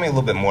 can you tell me a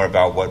little bit more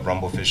about what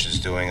Rumblefish is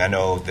doing? I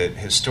know that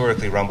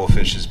historically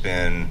Rumblefish has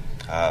been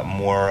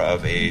more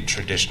of a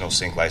traditional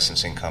sync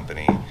licensing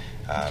company.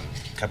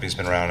 Company's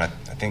been around, I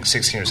think,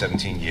 16 or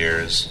 17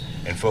 years,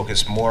 and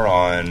focused more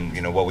on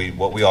what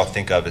we all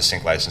think of as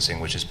sync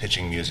licensing, which is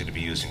pitching music to be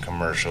used in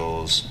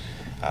commercials,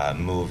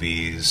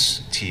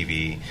 movies,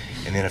 TV,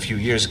 and then a few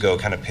years ago,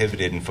 kind of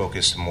pivoted and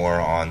focused more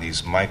on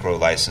these micro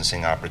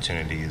licensing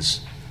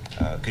opportunities.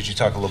 Could you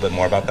talk a little bit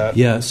more about that?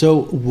 Yeah.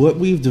 So what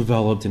we've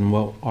developed and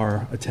what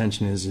our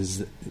attention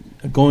is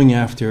going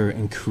after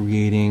and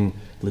creating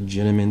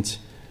legitimate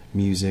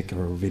music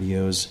or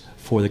videos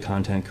for the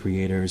content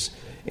creators,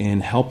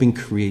 and helping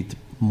create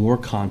more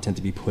content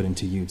to be put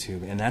into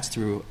YouTube. And that's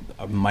through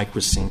a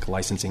microsync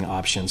licensing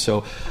option.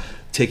 So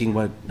taking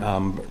what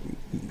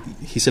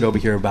he said over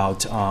here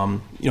about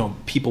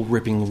people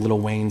ripping Lil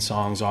Wayne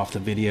songs off the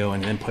video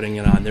and then putting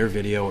it on their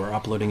video or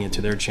uploading it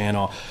to their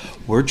channel,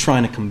 we're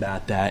trying to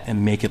combat that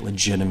and make it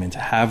legitimate.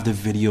 Have the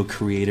video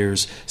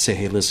creators say,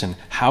 hey, listen,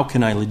 how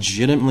can I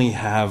legitimately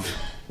have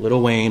Lil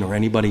Wayne or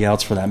anybody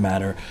else for that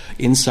matter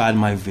inside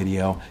my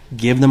video,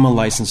 give them a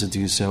license to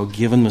do so,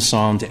 give them a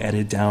song to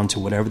edit down to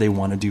whatever they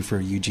want to do for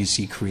a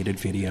UGC created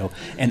video,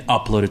 and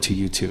upload it to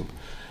YouTube.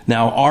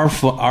 Now our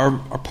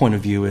point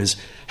of view is,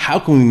 how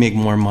can we make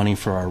more money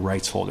for our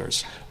rights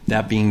holders,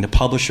 that being the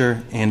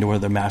publisher and or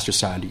the master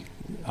side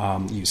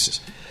uses.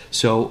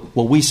 So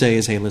what we say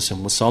is, hey, listen,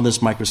 we'll sell this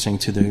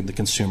microsync to the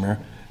consumer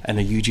and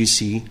a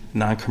UGC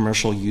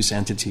non-commercial use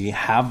entity,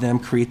 have them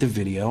create the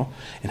video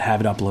and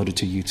have it uploaded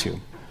to YouTube.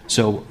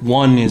 So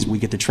one is we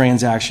get the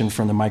transaction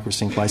from the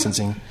microsync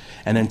licensing,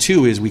 and then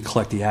two is we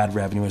collect the ad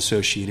revenue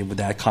associated with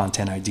that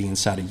content ID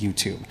inside of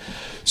YouTube.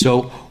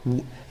 So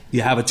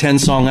you have a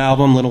 10-song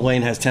album. Lil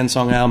Wayne has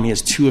 10-song album. He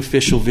has 2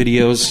 official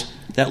videos.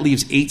 That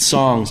leaves 8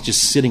 songs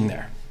just sitting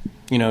there.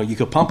 You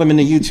could pump them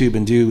into YouTube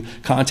and do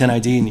content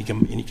ID, and you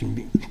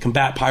can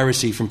combat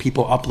piracy from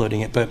people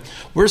uploading it. But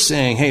we're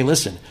saying, hey,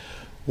 listen,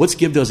 let's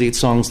give those 8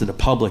 songs to the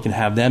public and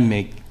have them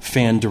make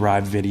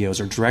fan-derived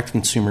videos or direct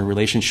consumer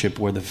relationship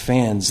where the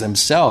fans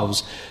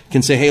themselves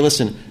can say, hey,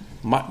 listen,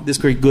 this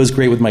goes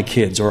great with my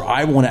kids, or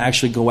I want to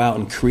actually go out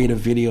and create a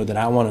video that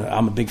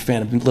I'm a big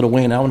fan of Lil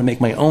Wayne. I want to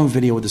make my own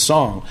video with the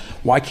song.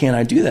 Why can't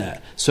I do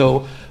that?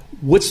 So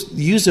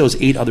use those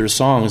 8 other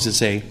songs to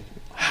say,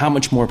 how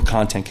much more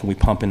content can we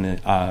pump in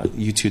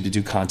YouTube to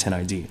do content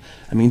ID?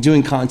 I mean,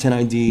 doing content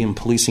ID and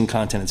policing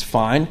content is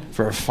fine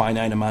for a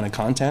finite amount of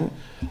content.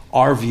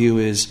 Our view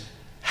is,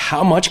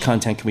 how much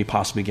content can we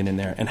possibly get in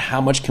there, and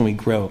how much can we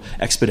grow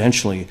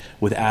exponentially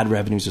with ad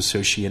revenues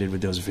associated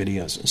with those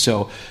videos.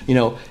 So,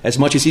 as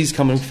much as he's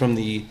coming from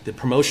the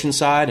promotion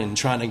side and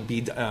trying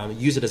to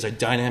use it as a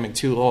dynamic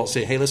tool, I'll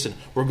say, hey, listen,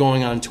 we're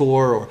going on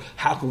tour, or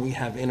how can we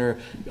have inner,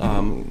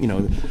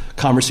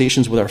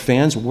 conversations with our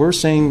fans? We're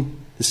saying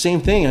the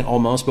same thing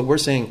almost, but we're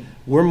saying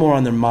we're more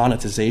on the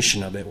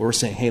monetization of it. We're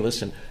saying, hey,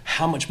 listen,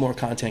 how much more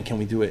content can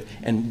we do it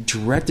and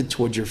direct it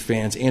towards your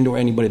fans and or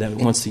anybody that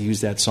wants to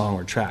use that song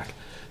or track.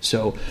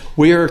 So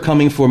we are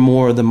coming for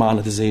more of the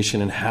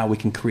monetization and how we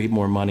can create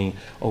more money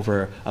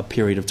over a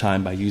period of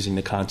time by using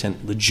the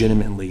content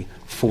legitimately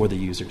for the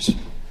users.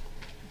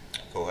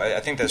 Cool. I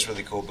think that's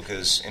really cool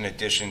because in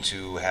addition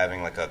to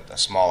having like a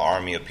small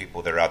army of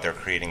people that are out there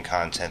creating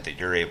content that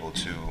you're able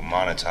to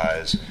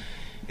monetize,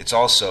 it's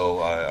also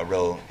a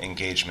real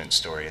engagement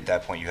story. At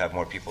that point, you have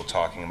more people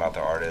talking about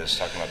the artist,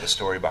 talking about the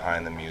story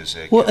behind the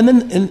music. Well, and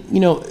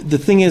the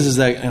thing is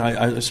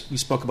that we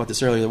spoke about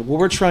this earlier. What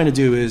we're trying to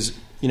do is,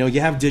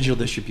 you have digital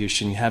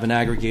distribution, you have an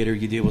aggregator,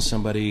 you deal with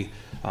somebody,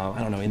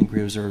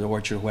 Ingrooves or the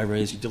Orchard, whoever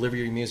it is. You deliver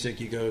your music,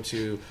 you go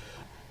to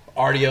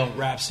Rdio,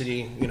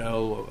 Rhapsody,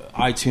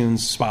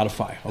 iTunes,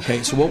 Spotify.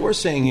 Okay, so what we're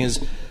saying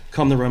is,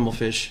 come to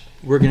Rumblefish.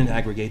 We're going to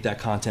aggregate that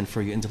content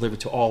for you and deliver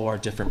it to all our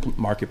different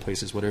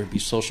marketplaces, whether it be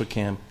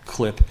SocialCam,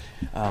 Clip,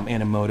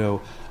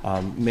 Animoto,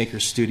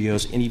 Maker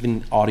Studios, and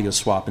even Audio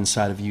Swap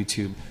inside of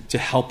YouTube to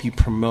help you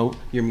promote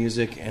your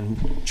music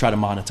and try to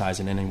monetize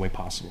it in any way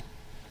possible.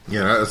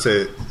 Yeah, I'd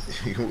say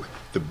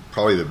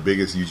probably the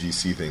biggest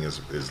UGC thing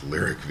is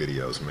lyric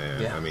videos,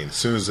 man. Yeah. I mean, as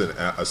soon as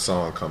a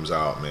song comes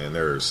out, man,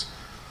 it's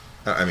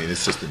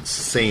just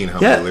insane how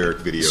many lyric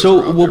videos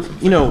are out there from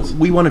fans.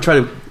 We want to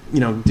try to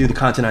do the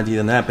content ID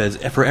on that,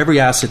 but for every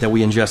asset that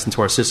we ingest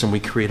into our system, we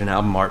create an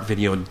album art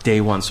video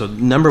day one. So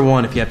number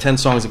one, if you have 10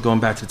 songs, going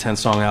back to the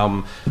 10-song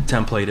album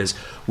template is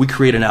we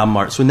create an album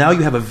art. So now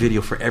you have a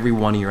video for every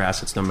one of your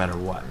assets, no matter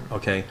what,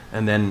 okay?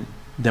 And then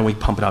we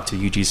pump it up to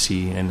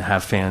UGC and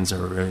have fans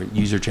or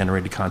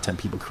user-generated content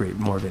people create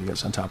more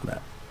videos on top of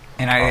that.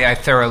 And I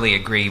thoroughly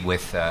agree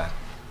with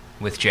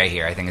Jay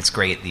here. I think it's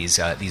great these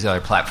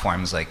other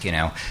platforms like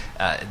to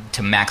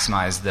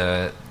maximize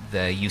the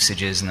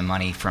usages and the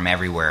money from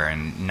everywhere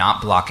and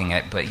not blocking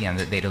it, but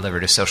they deliver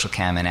to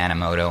SocialCam and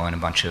Animoto and a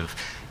bunch of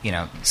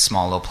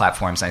small little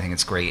platforms. I think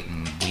it's great,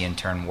 and we in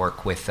turn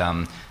work with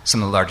some of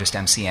the largest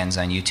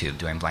MCNs on YouTube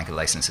doing blanket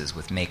licenses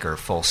with Maker,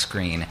 Full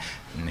Screen,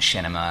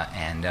 Machinima,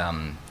 and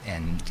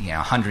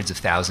hundreds of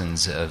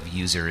thousands of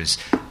users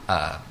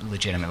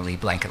legitimately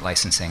blanket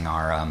licensing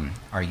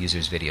our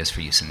users' videos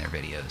for use in their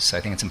videos. So I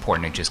think it's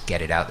important to just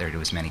get it out there to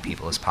as many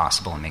people as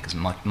possible and make as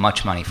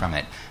much money from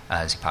it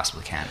as you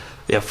possibly can.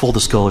 Yeah, full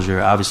disclosure,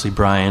 obviously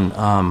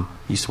Brian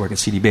used to work at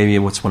CD Baby,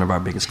 which one of our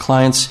biggest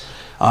clients.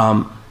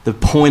 The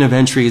point of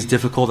entry is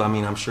difficult. I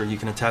mean, I'm sure you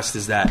can attest,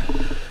 is that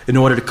in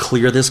order to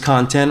clear this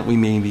content, we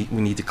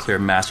need to clear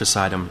master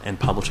side and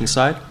publishing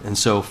side. And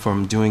so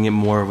from doing it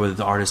more with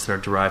artists that are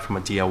derived from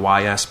a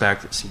DIY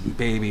aspect, CD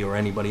Baby or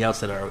anybody else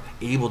that are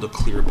able to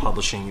clear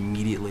publishing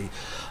immediately,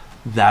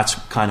 that's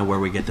kind of where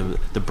we get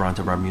the brunt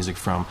of our music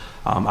from.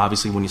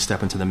 Obviously, when you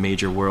step into the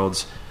major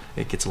worlds,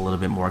 it gets a little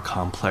bit more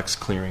complex,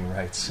 clearing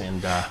rights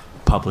and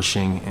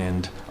publishing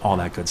and all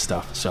that good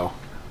stuff. So.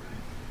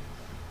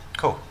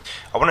 Cool.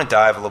 I want to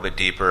dive a little bit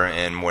deeper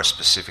and more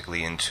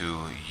specifically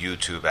into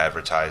YouTube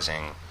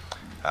advertising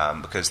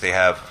because they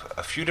have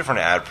a few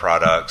different ad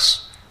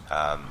products.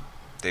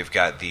 They've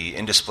got the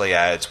in-display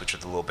ads, which are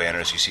the little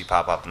banners you see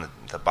pop up in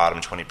the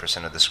bottom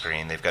 20% of the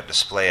screen. They've got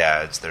display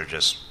ads. They're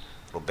just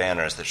little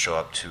banners that show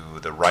up to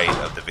the right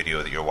of the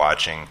video that you're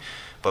watching.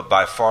 But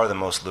by far the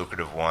most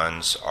lucrative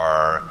ones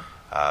are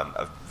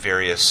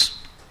various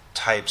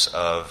types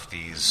of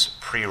these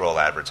pre-roll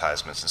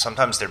advertisements, and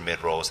sometimes they're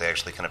mid-rolls. They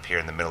actually can appear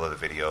in the middle of the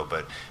video,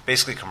 but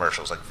basically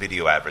commercials, like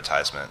video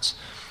advertisements.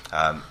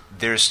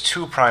 There's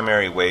two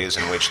primary ways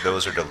in which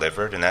those are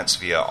delivered, and that's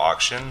via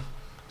auction,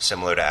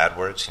 similar to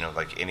AdWords.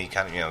 Like any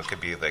kind of, it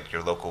could be like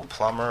your local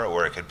plumber,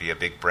 or it could be a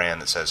big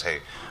brand that says,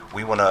 hey,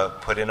 we want to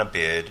put in a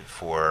bid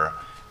for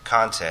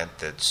content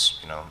that's,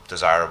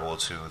 desirable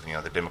to,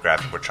 the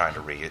demographic we're trying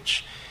to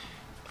reach.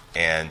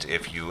 And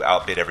if you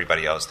outbid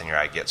everybody else, then your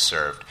ad gets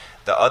served.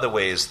 The other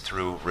way is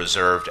through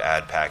reserved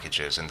ad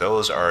packages, and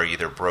those are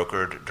either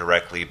brokered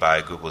directly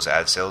by Google's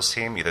ad sales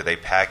team. Either they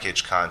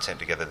package content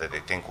together that they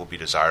think will be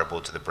desirable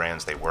to the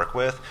brands they work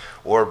with,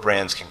 or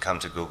brands can come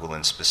to Google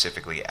and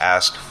specifically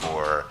ask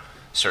for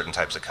certain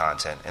types of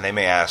content. And they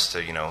may ask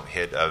to,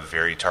 hit a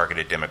very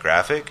targeted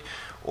demographic,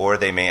 or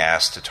they may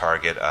ask to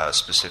target a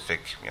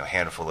specific,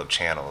 handful of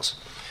channels.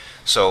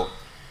 So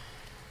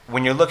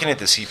when you're looking at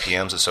the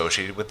CPMs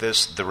associated with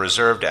this, the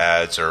reserved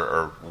ads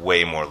are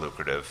way more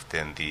lucrative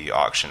than the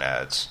auction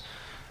ads.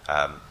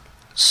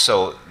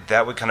 So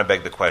that would kind of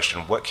beg the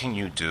question, what can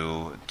you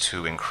do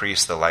to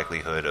increase the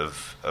likelihood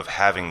of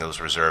having those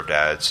reserved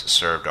ads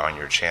served on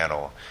your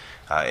channel?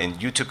 And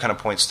YouTube kind of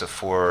points to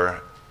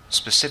 4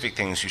 specific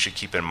things you should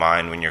keep in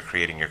mind when you're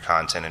creating your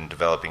content and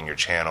developing your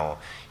channel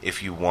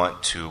if you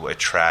want to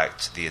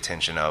attract the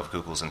attention of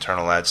Google's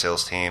internal ad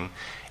sales team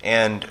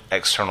and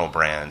external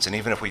brands. And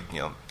even if we,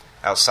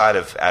 outside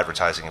of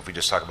advertising, if we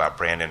just talk about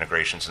brand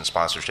integrations and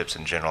sponsorships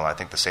in general, I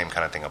think the same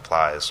kind of thing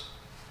applies.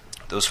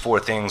 Those 4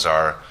 things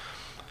are: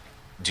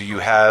 do you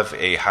have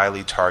a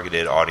highly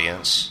targeted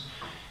audience?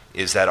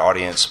 Is that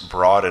audience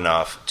broad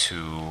enough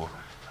to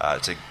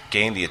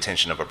gain the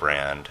attention of a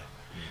brand?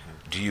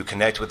 Do you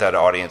connect with that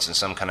audience in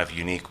some kind of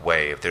unique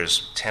way? If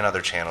there's 10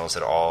 other channels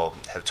that all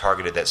have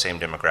targeted that same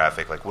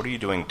demographic, like what are you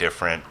doing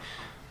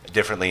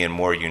differently and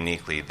more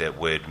uniquely that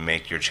would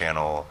make your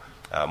channel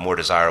more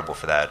desirable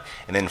for that?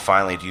 And then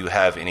finally, do you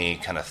have any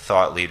kind of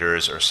thought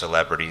leaders or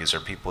celebrities or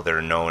people that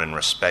are known and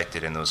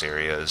respected in those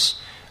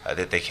areas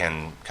that they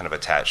can kind of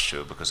attach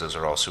to, because those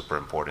are all super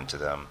important to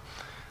them.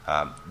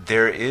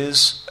 There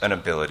is an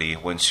ability,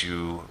 once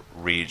you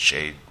reach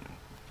a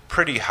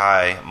pretty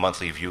high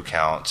monthly view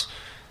count,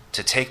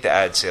 to take the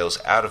ad sales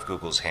out of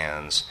Google's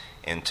hands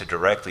and to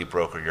directly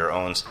broker your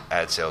own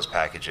ad sales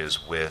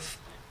packages with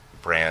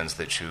brands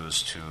that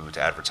choose to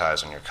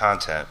advertise on your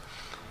content.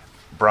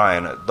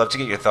 Brian, I'd love to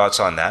get your thoughts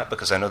on that,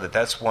 because I know that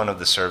that's one of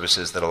the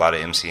services that a lot of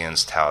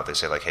MCNs tout. They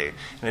say, like, hey,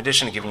 in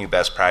addition to giving you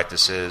best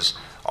practices,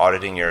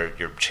 auditing your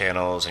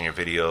channels and your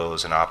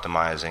videos and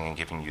optimizing and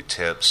giving you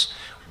tips,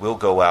 we'll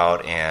go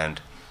out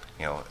and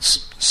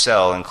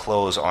sell and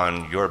close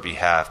on your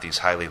behalf these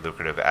highly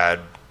lucrative ad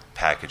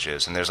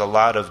packages. And there's a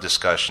lot of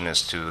discussion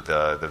as to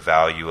the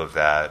value of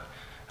that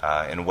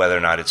and whether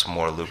or not it's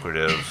more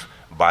lucrative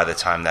by the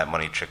time that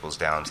money trickles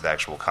down to the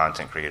actual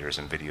content creators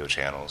and video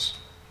channels.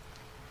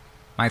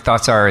 My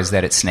thoughts is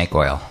that it's snake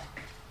oil.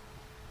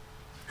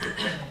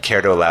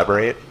 Care to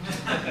elaborate?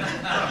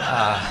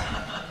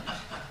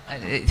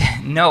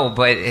 No,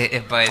 but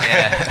if I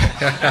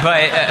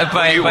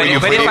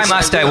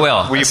must, I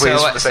will. Will you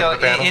please, for the sake of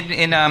the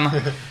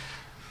panel?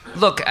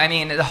 Look, I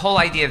mean, the whole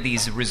idea of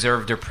these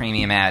reserved or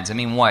premium ads, I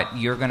mean, what?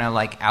 You're going to,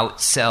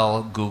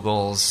 outsell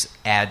Google's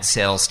ad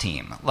sales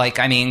team.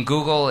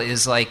 Google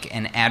is like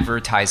an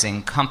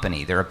advertising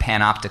company. They're a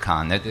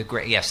panopticon. They're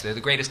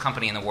the greatest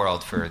company in the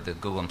world for the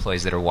Google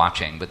employees that are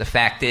watching. But the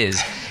fact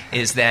is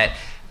that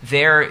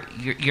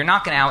you're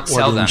not going to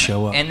outsell them.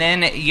 Show up. And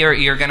then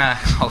you're going to...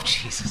 Oh,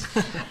 Jesus.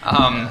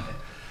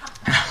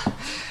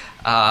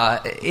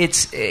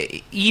 It's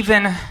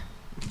even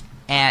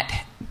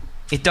at...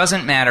 It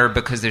doesn't matter,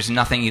 because there's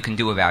nothing you can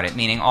do about it.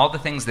 Meaning, all the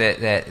things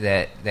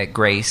that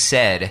Gray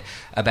said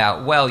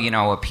about,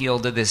 appeal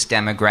to this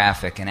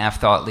demographic and have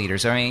thought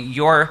leaders. I mean,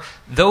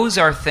 those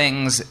are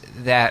things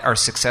that are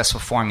successful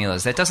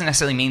formulas. That doesn't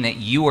necessarily mean that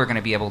you are going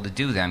to be able to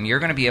do them. You're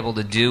going to be able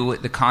to do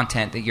the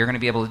content that you're going to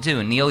be able to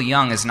do. Neil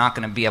Young is not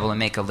going to be able to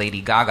make a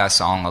Lady Gaga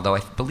song, although I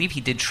believe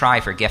he did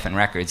try for Geffen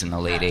Records in the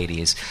late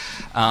 '80s.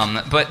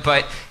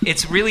 But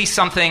it's really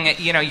something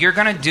you're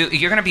going to do.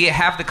 You're going to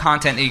have the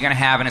content that you're going to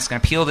have, and it's going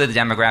to appeal to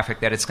the demographic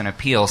that it's going to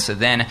appeal. So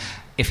then,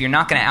 if you're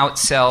not going to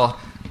outsell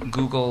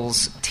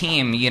Google's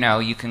team,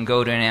 you can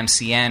go to an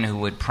MCN who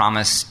would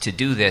promise to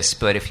do this,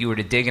 but if you were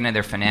to dig into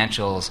their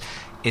financials,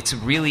 it's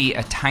really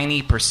a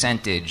tiny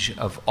percentage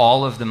of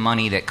all of the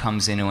money that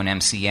comes into an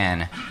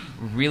MCN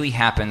really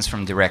happens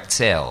from direct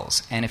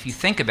sales. And if you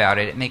think about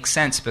it, it makes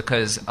sense,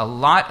 because a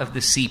lot of the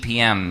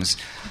CPMs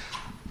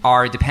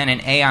are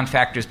dependent, A, on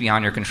factors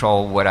beyond your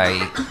control,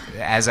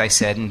 as I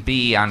said, and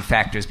B, on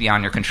factors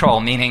beyond your control,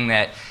 meaning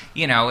that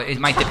it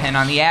might depend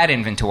on the ad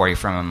inventory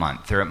from a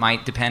month, or it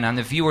might depend on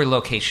the viewer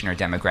location or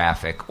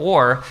demographic,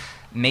 or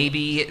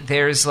maybe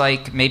it's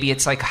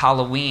like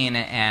Halloween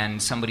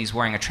and somebody's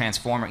wearing a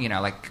Transformer,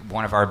 like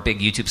one of our big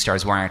YouTube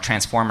stars wearing a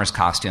Transformers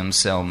costume,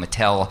 so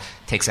Mattel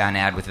takes out an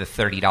ad with a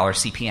 $30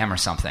 CPM or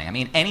something. I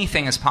mean,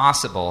 anything is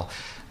possible,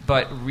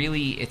 but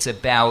really it's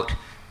about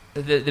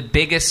the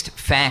biggest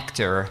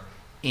factor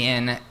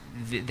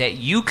that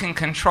you can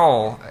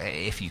control,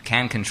 if you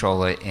can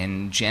control it,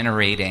 in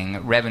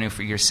generating revenue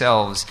for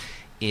yourselves,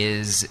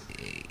 is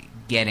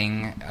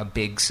getting a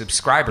big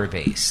subscriber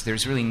base.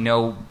 There's really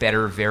no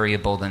better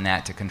variable than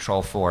that to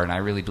control for, and I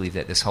really believe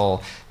that this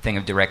whole thing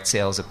of direct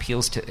sales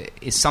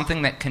is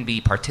something that can be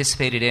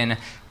participated in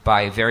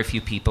by very few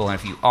people, and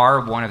if you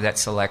are one of that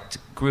select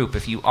group,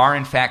 if you are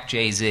in fact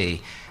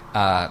Jay-Z,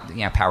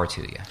 power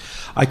to you.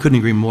 I couldn't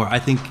agree more. I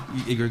think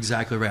you're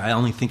exactly right. I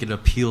only think it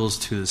appeals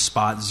to the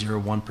spot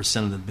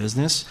 0.1% of the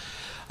business.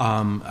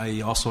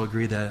 I also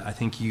agree that I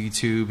think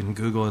YouTube and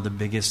Google are the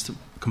biggest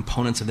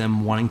components of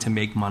them wanting to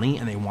make money,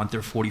 and they want their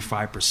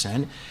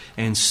 45%.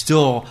 And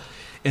still,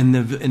 in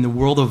the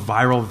world of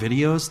viral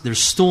videos,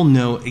 there's still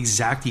no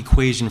exact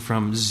equation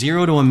from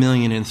 0 to 1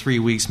 million in 3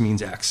 weeks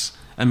means X.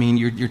 I mean,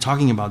 you're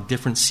talking about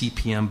different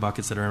CPM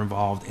buckets that are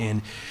involved,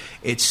 and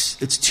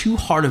it's too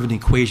hard of an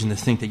equation to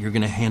think that you're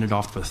going to hand it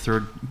off to a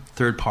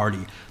third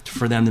party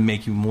for them to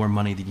make you more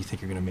money than you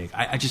think you're going to make.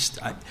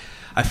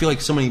 I feel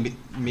like somebody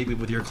maybe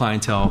with your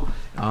clientele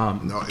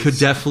could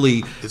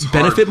definitely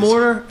benefit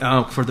more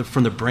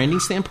from the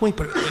branding standpoint,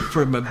 but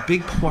from a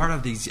big part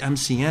of these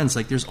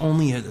MCNs, there's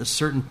only a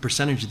certain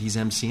percentage of these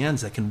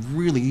MCNs that can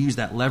really use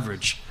that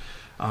leverage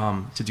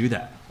to do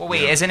that. Well,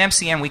 wait, as an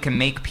MCN, we can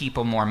make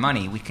people more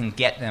money. We can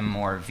get them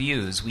more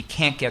views. We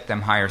can't get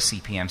them higher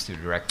CPMs through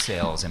direct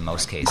sales in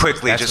most cases.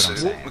 Quickly, That's just what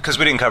I'm saying. because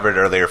we didn't cover it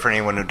earlier, for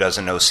anyone who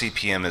doesn't know,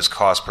 CPM is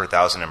cost per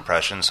 1,000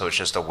 impressions, so it's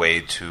just a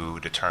way to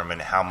determine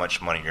how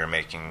much money you're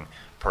making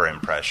per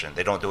impression.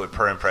 They don't do it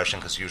per impression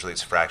because usually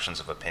it's fractions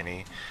of a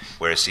penny,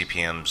 whereas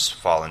CPMs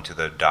fall into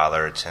the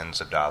dollar, tens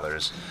of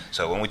dollars.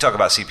 So when we talk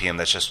about CPM,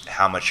 that's just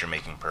how much you're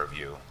making per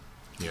view.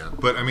 Yeah,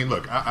 but I mean,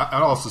 look,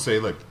 I'd also say,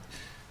 look,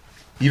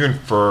 even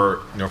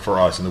for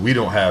us, and we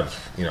don't have,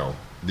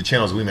 the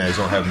channels we manage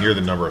don't have near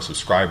the number of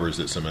subscribers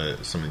that some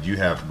of you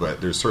have,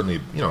 but there's certainly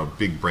a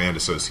big brand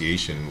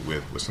association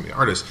with some of the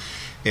artists,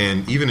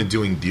 and even in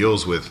doing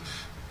deals with,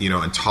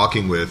 and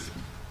talking with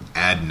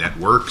ad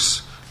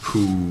networks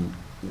who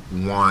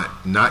want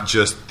not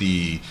just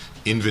the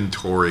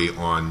inventory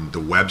on the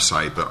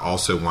website, but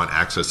also want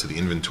access to the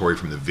inventory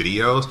from the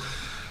videos.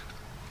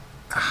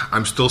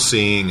 I'm still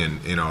seeing, and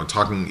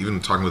talking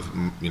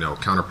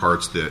with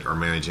counterparts that are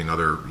managing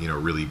other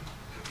really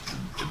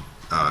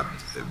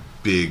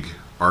big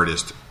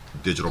artist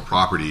digital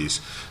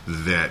properties,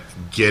 that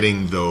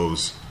getting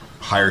those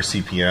higher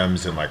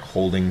CPMs and like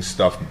holding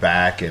stuff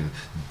back and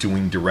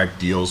doing direct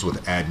deals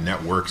with ad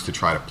networks to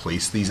try to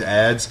place these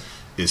ads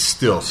is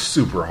still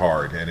super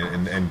hard,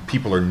 and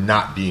people are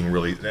not being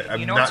really.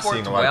 I'm not what's seeing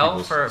worked a lot well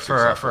of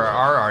people for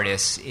our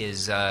artists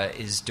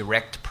is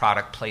direct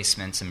product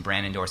placements and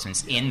brand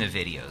endorsements in the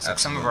videos. Like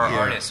some of our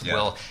artists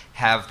will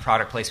have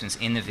product placements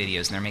in the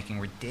videos, and they're making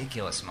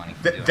ridiculous money.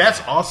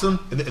 That's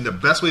awesome, and the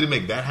best way to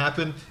make that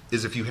happen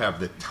is if you have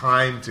the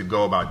time to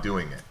go about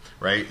doing it.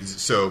 Right,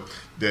 so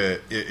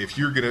if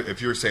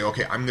you're saying,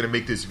 okay, I'm gonna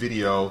make this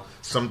video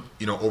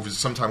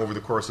sometime over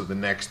the course of the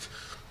next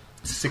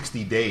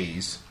 60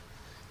 days.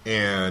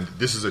 And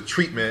this is a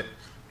treatment,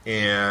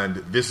 and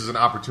this is an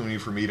opportunity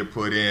for me to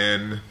put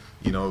in,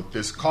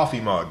 this coffee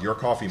mug, your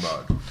coffee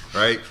mug,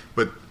 right?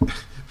 But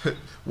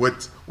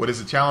what is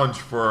a challenge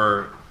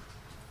for?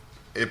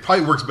 It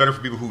probably works better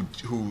for people who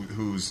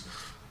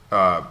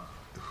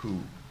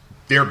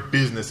their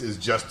business is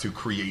just to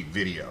create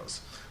videos.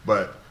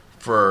 But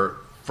for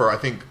I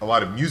think a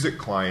lot of music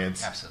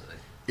clients, absolutely.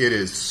 It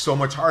is so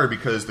much harder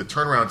because the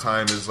turnaround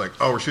time is like,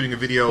 oh, we're shooting a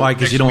video. Why?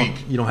 Because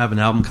week. You don't have an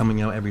album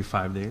coming out every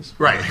 5 days,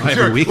 right?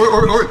 Every week,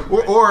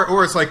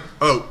 or it's like,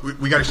 oh,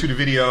 we got to shoot a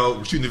video.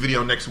 We're shooting the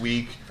video next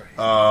week,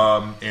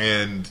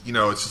 and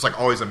it's just like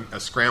always a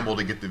scramble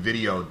to get the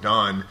video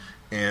done,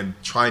 and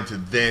trying to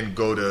then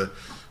go to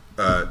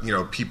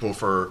people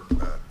for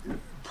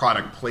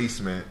product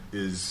placement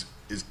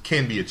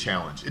can be a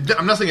challenge.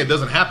 I'm not saying it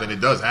doesn't happen. It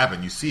does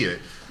happen. You see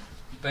it.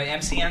 But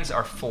MCNs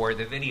are for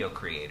the video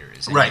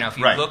creators. And, right, if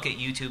you look at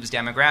YouTube's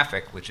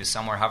demographic, which is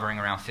somewhere hovering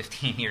around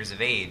 15 years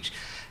of age,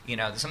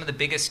 some of the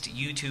biggest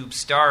YouTube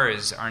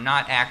stars are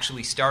not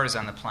actually stars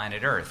on the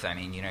planet Earth. I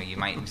mean, you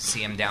might see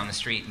them down the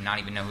street and not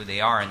even know who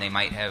they are, and they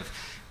might have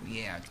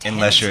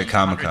unless you're at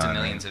Comic-Con, hundreds of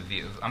millions of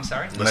views. I'm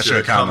sorry? Unless you're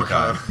at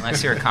Comic-Con.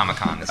 Unless you're at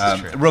Comic-Con, this is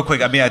true. Real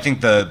quick, I mean, I think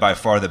by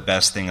far the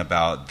best thing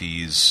about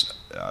these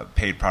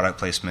paid product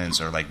placements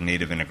or like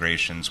native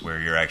integrations where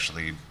you're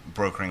actually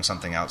brokering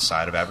something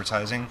outside of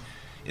advertising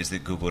is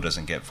that Google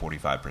doesn't get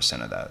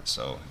 45% of that.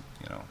 So,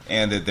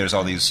 and that there's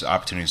all these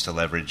opportunities to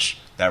leverage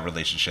that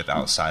relationship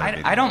outside of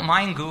video. I don't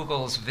mind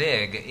Google's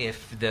VIG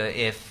if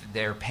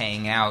they're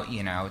paying out,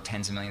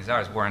 tens of millions of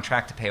dollars. We're on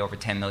track to pay over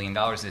 $10 million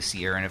this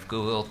year, and if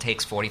Google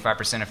takes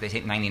 45%, if they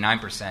take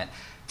 99%,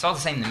 it's all the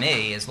same to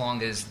me as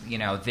long as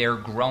they're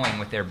growing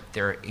with their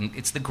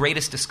it's the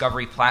greatest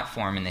discovery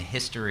platform in the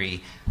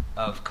history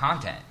of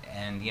content,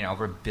 and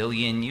over 1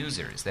 billion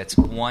users. That's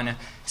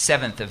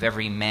 1/7 of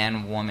every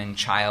man, woman,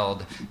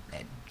 child,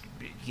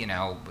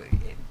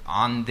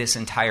 on this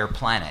entire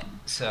planet.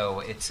 So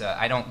it's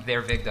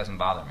their VIG doesn't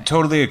bother me.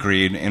 Totally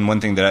agreed. And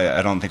one thing that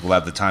I don't think we'll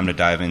have the time to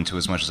dive into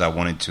as much as I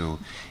wanted to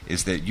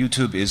is that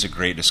YouTube is a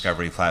great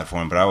discovery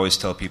platform, but I always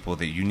tell people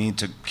that you need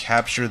to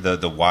capture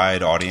the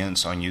wide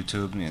audience on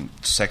YouTube,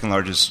 second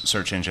largest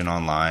search engine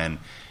online.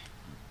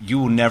 You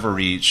will never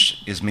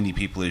reach as many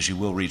people as you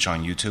will reach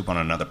on YouTube on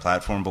another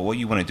platform, but what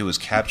you want to do is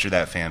capture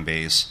that fan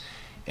base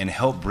and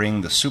help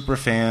bring the super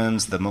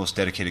fans, the most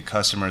dedicated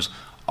customers,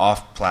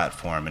 off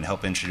platform and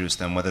help introduce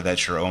them, whether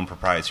that's your own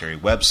proprietary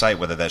website,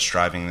 whether that's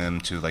driving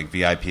them to like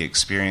VIP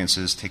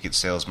experiences, ticket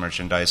sales,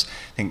 merchandise.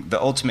 I think the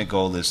ultimate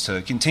goal is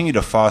to continue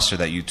to foster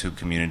that YouTube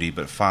community,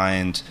 but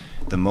find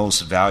the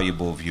most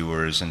valuable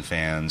viewers and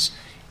fans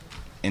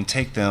and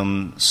take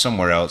them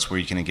somewhere else where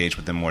you can engage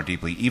with them more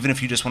deeply, even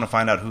if you just want to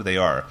find out who they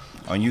are.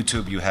 On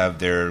YouTube, you have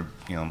their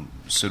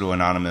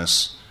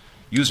pseudo-anonymous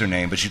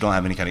username, but you don't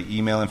have any kind of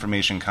email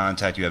information,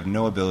 contact. You have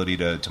no ability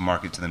to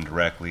market to them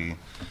directly.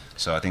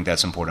 So I think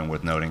that's important,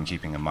 worth noting,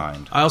 keeping in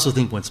mind. I also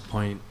think what's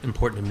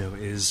important to note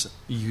is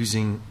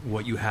using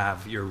what you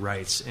have, your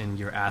rights and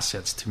your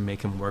assets, to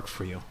make them work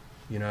for you.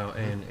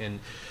 and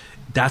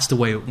that's the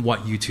way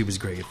what YouTube is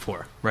great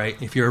for,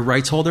 right? If you're a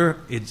rights holder,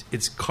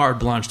 it's carte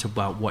blanche to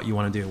about what you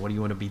want to do. What do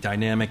you want to be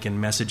dynamic and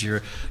message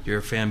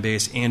your fan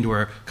base,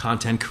 and/or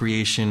content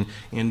creation,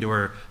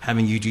 and/or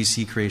having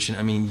UGC creation.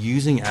 I mean,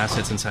 using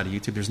assets inside of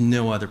YouTube, there's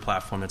no other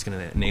platform that's going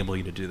to enable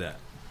you to do that.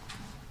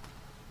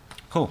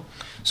 Cool.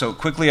 So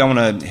quickly, I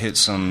want to hit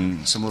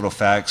some little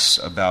facts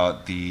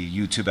about the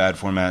YouTube ad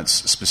formats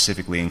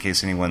specifically, in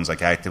case anyone's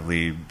like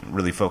actively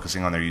really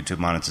focusing on their YouTube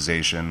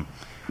monetization.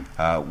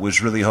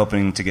 Was really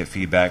hoping to get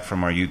feedback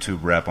from our YouTube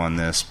rep on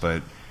this,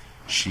 but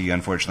she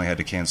unfortunately had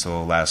to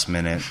cancel last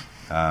minute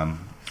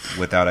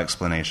without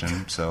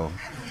explanation. So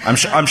I'm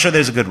sure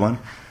there's a good one.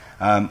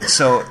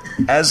 So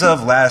as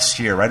of last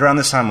year, right around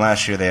this time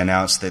last year, they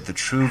announced that the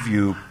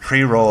TrueView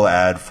pre-roll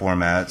ad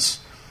formats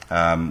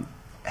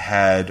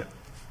had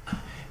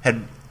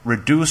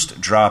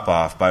reduced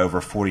drop-off by over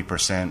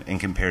 40% in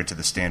compared to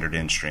the standard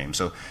in-stream.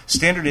 So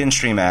standard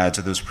in-stream ads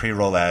are those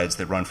pre-roll ads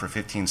that run for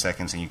 15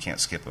 seconds and you can't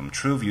skip them.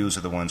 TrueViews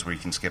are the ones where you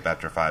can skip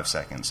after 5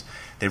 seconds.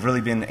 They've really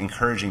been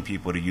encouraging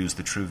people to use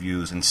the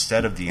TrueViews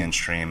instead of the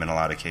in-stream in a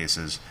lot of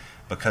cases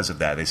because of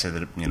that. They said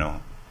that,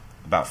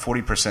 about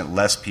 40%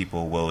 less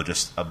people will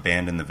just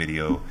abandon the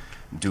video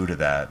due to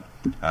that.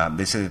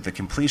 They say that the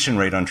completion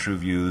rate on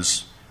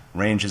TrueViews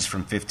ranges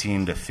from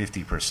 15 to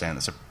 50%.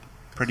 That's a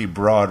pretty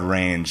broad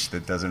range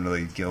that doesn't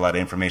really give a lot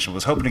of information. I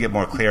was hoping to get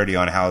more clarity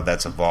on how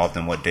that's evolved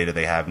and what data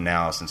they have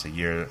now since a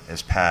year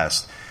has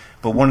passed.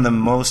 But one of the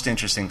most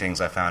interesting things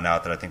I found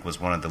out that I think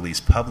was one of the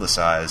least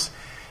publicized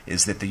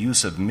is that the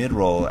use of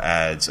mid-roll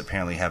ads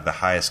apparently have the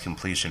highest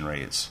completion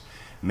rates.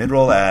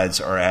 Mid-roll ads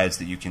are ads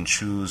that you can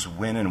choose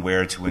when and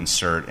where to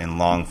insert in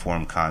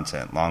long-form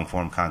content,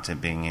 long-form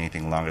content being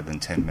anything longer than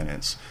 10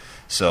 minutes.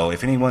 So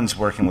if anyone's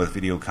working with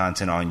video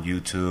content on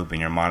YouTube and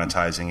you're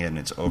monetizing it and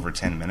it's over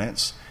 10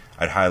 minutes,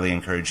 I'd highly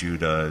encourage you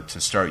to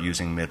start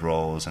using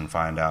mid-rolls and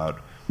find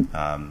out,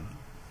 kind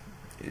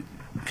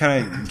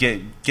of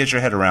get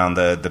your head around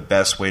the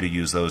best way to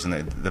use those and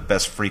the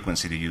best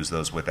frequency to use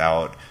those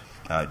without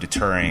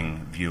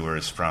deterring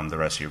viewers from the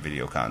rest of your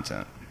video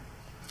content.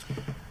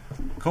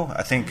 Cool.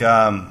 I think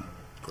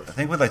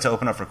we'd like to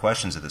open up for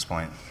questions at this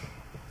point.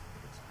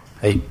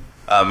 Hey,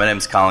 my name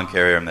is Colin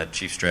Carrier. I'm the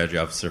Chief Strategy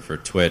Officer for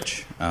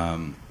Twitch.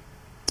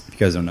 If you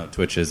guys don't know,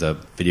 Twitch is a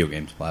video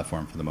games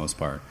platform for the most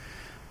part.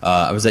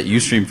 I was at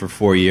Ustream for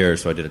 4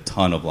 years, so I did a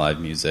ton of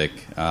live music,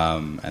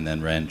 and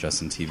then ran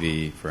Justin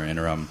TV for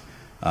interim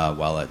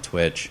while at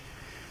Twitch.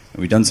 And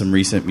we've done some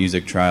recent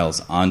music trials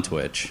on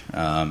Twitch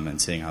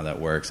and seeing how that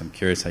works. I'm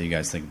curious how you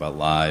guys think about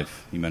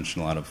live. You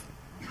mentioned a lot of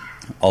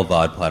all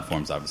VOD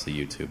platforms. Obviously,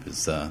 YouTube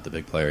is the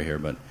big player here,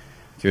 but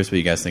curious what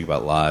you guys think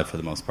about live. For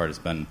the most part, it's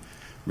been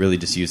really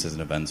just used as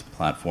an events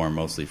platform,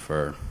 mostly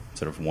for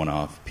sort of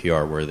one-off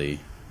PR-worthy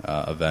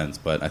events,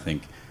 but I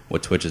think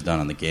what Twitch has done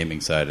on the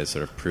gaming side has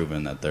sort of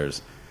proven that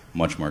there's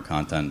much more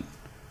content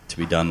to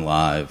be done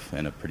live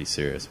in a pretty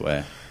serious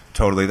way.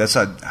 Totally. That's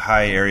a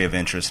high area of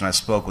interest, and I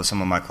spoke with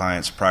some of my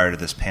clients prior to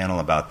this panel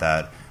about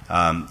that.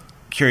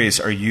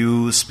 Curious, are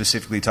you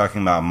specifically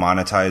talking about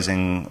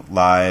monetizing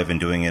live and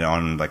doing it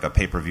on like a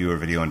pay-per-view or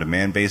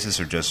video-on-demand basis,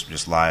 or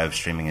just live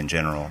streaming in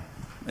general?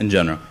 In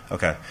general.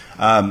 Okay.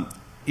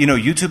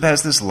 YouTube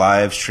has this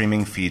live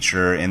streaming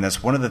feature, and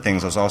that's one of the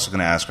things I was also going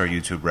to ask our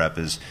YouTube rep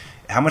is,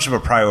 how much of a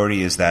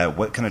priority is that?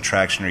 What kind of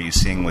traction are you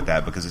seeing with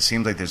that? Because it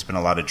seems like there's been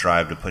a lot of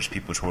drive to push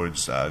people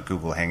towards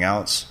Google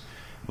Hangouts,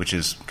 which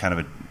is kind of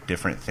a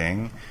different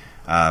thing.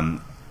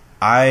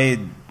 I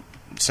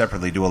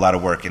separately do a lot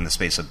of work in the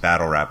space of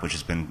battle rap, which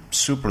has been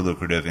super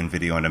lucrative in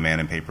video on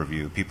demand and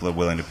pay-per-view. People are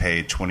willing to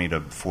pay $20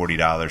 to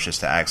 $40 just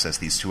to access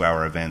these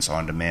 2-hour events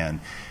on demand.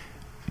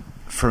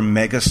 For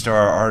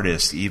megastar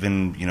artists,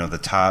 even the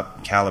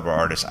top caliber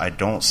artists, I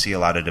don't see a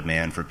lot of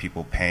demand for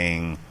people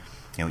paying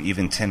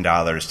even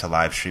 $10 to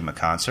live stream a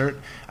concert.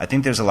 I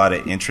think there's a lot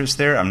of interest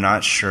there. I'm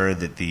not sure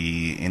that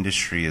the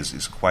industry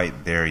is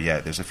quite there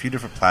yet. There's a few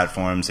different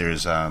platforms.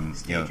 There's Stage,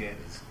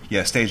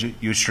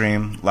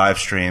 Ustream, live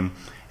stream,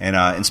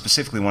 and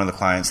specifically one of the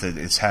clients that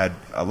it's had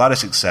a lot of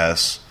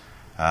success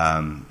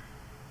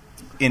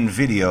in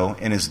video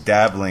and is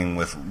dabbling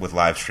with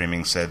live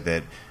streaming, said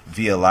that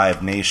via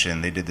Live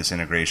Nation they did this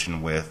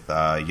integration with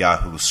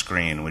Yahoo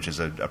Screen, which is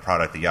a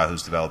product that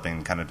Yahoo's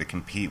developing kind of to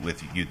compete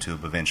with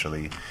YouTube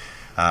eventually.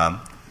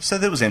 So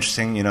that was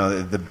interesting.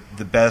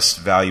 The best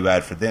value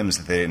add for them is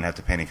that they didn't have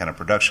to pay any kind of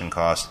production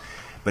cost.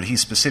 But he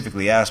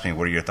specifically asked me,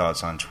 what are your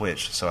thoughts on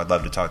Twitch? So I'd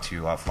love to talk to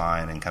you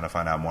offline and kind of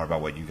find out more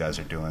about what you guys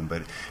are doing.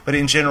 But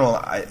in general,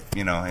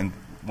 and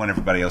want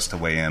everybody else to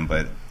weigh in.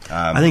 But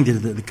I think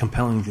the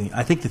compelling thing,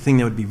 I think the thing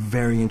that would be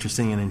very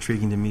interesting and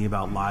intriguing to me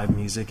about live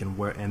music and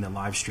the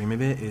live stream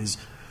of it is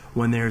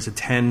when there's a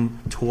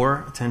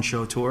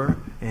 10-show tour,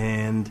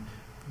 and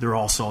they're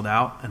all sold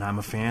out, and I'm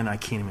a fan, I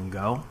can't even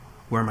go.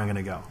 Where am I going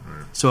to go?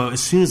 Right. So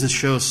as soon as the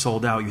show is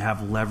sold out, you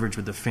have leverage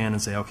with the fan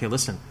and say, okay,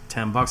 listen,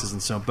 $10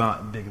 isn't so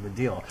big of a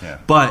deal. Yeah.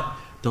 But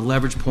the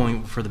leverage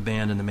point for the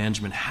band and the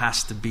management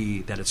has to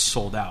be that it's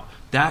sold out.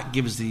 That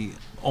gives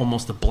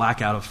almost the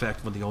blackout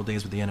effect with the old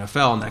days with the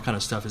NFL and that kind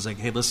of stuff. Is like,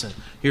 hey, listen,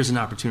 here's an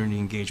opportunity to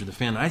engage with the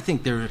fan. And I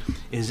think there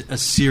is a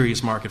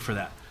serious market for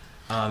that.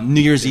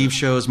 New Year's Eve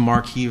shows,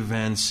 marquee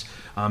events,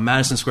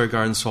 Madison Square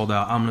Garden sold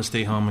out. I'm going to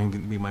stay home and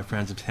be with my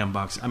friends at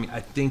 $10. I mean,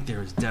 I think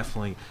there is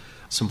definitely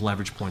some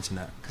leverage points in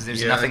that. Because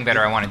there's nothing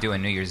better I want to do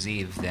on New Year's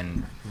Eve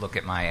than look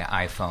at my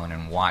iPhone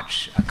and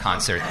watch a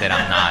concert that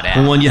I'm not at.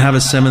 Well, when you have a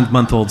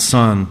 7-month-old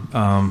son,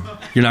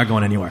 you're not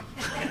going anywhere.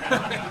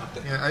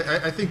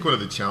 Yeah, I think one of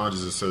the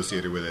challenges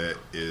associated with it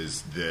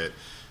is that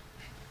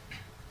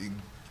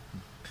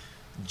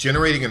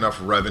generating enough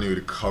revenue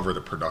to cover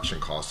the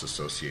production costs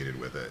associated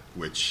with it,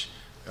 which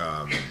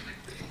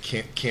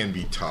can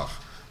be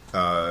tough.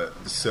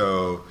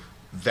 So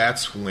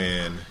that's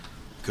when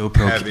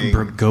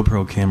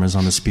GoPro cameras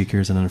on the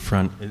speakers and in the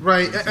front.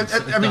 Right.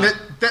 I mean,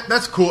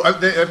 that's cool.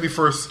 That'd be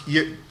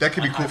that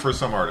could be cool for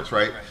some artists,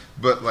 right?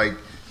 But like,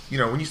 you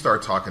know, when you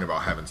start talking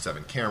about having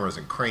 7 cameras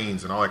and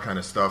cranes and all that kind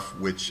of stuff,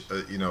 which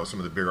you know, some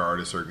of the bigger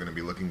artists are going to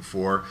be looking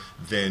for,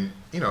 then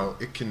you know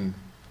it can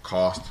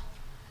cost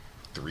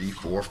 $300,000,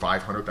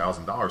 $400,000,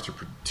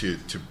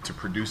 $500,000 to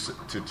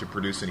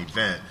produce an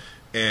event.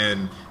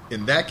 And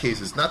in that case,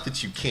 it's not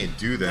that you can't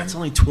do that. That's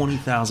only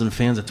 20,000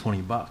 fans at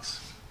 $20.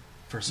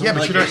 For yeah,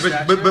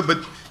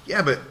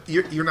 but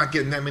you're not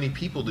getting that many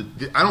people to.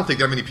 I don't think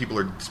that many people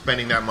are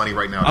spending that money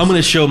right now. I'm going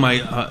to show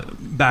my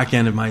back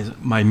end of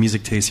my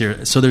music taste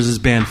here. So there's this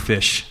band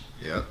Fish,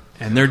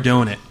 and they're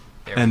doing it,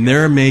 and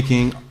they're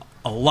making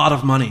a lot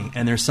of money,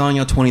 and they're selling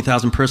out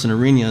 20,000 person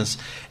arenas,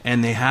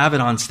 and they have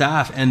it on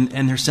staff, and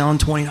they're selling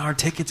 $20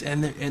 tickets,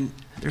 and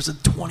there's a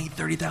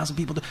 30,000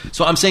 people.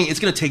 So I'm saying it's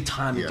going to take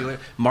time to do it,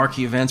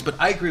 marquee events. But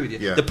I agree with you.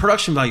 Yeah. The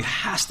production value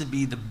has to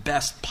be the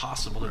best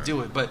possible to do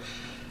it, but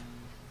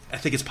I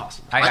think it's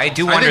possible. I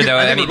do wonder, though.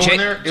 I mean,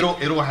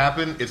 it'll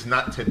happen. It's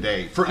not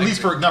today. At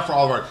least not for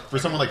all of our. For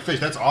someone like Fish,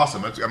 that's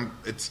awesome.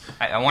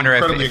 I wonder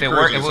if it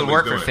would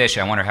work for Fish.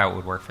 I wonder how it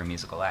would work for a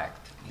musical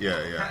act.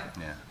 Yeah.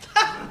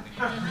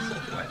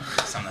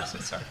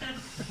 Sorry.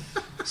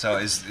 So,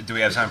 do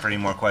we have time for any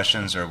more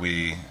questions, or are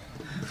we?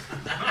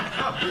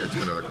 Let's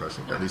do another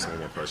question. At least one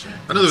more question.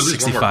 I know there's at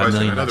least one more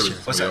question. I know there was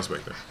somebody else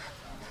back there.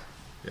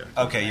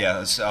 Yeah. Okay. Yeah.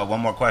 Let's, one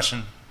more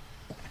question.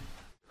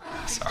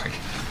 Sorry.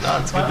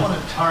 If I want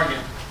to target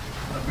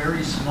a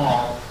very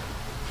small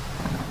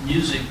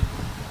music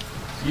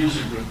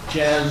group,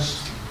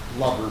 jazz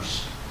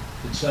lovers,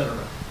 etc.,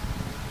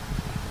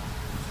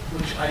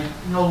 which I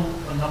know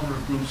a number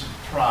of groups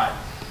have tried,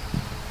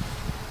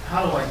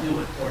 how do I do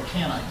it, or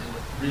can I do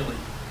it, really,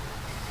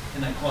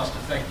 in a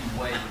cost-effective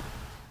way?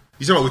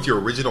 You talking about with your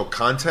original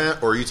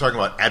content, or are you talking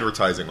about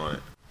advertising on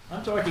it?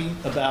 I'm talking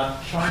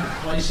about trying to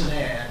place an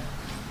ad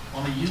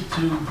on a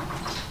YouTube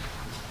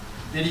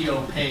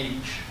video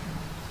page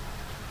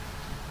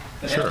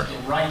that has the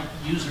right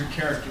user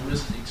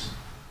characteristics.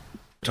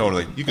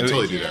 Totally. You can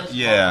totally do that.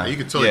 Yeah. You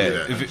can totally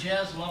do that. A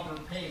jazz lover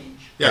page.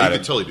 Yeah, you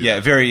can totally do that. Yeah,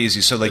 very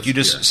easy. So like you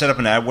just set up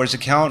an AdWords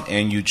account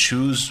and you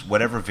choose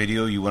whatever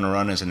video you want to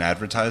run as an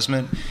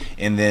advertisement,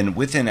 and then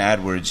within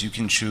AdWords you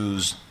can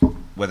choose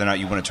whether or not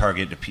you want to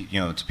target to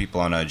people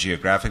on a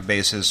geographic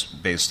basis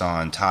based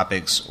on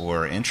topics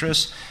or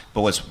interests.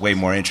 But what's way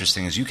more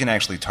interesting is you can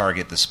actually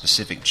target the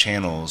specific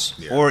channels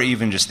or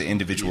even just the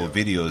individual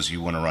videos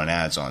you want to run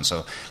ads on.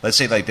 So let's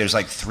say like there's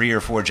like 3 or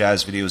 4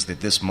 jazz videos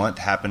that this month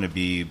happen to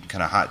be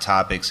kind of hot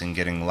topics and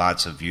getting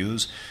lots of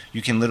views.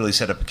 You can literally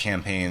set up a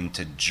campaign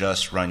to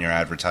just run your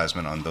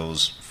advertisement on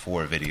those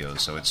 4 videos.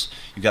 So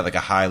you got like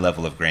a high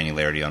level of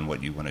granularity on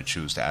what you want to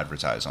choose to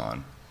advertise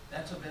on.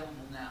 That's available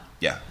now.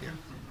 Yeah.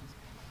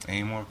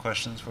 Any more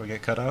questions before we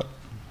get cut out?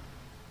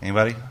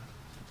 Anybody?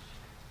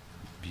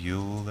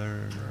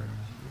 Bueller?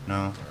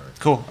 No?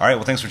 Cool. All right.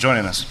 Well, thanks for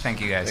joining us. Thank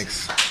you, guys.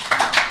 Thanks.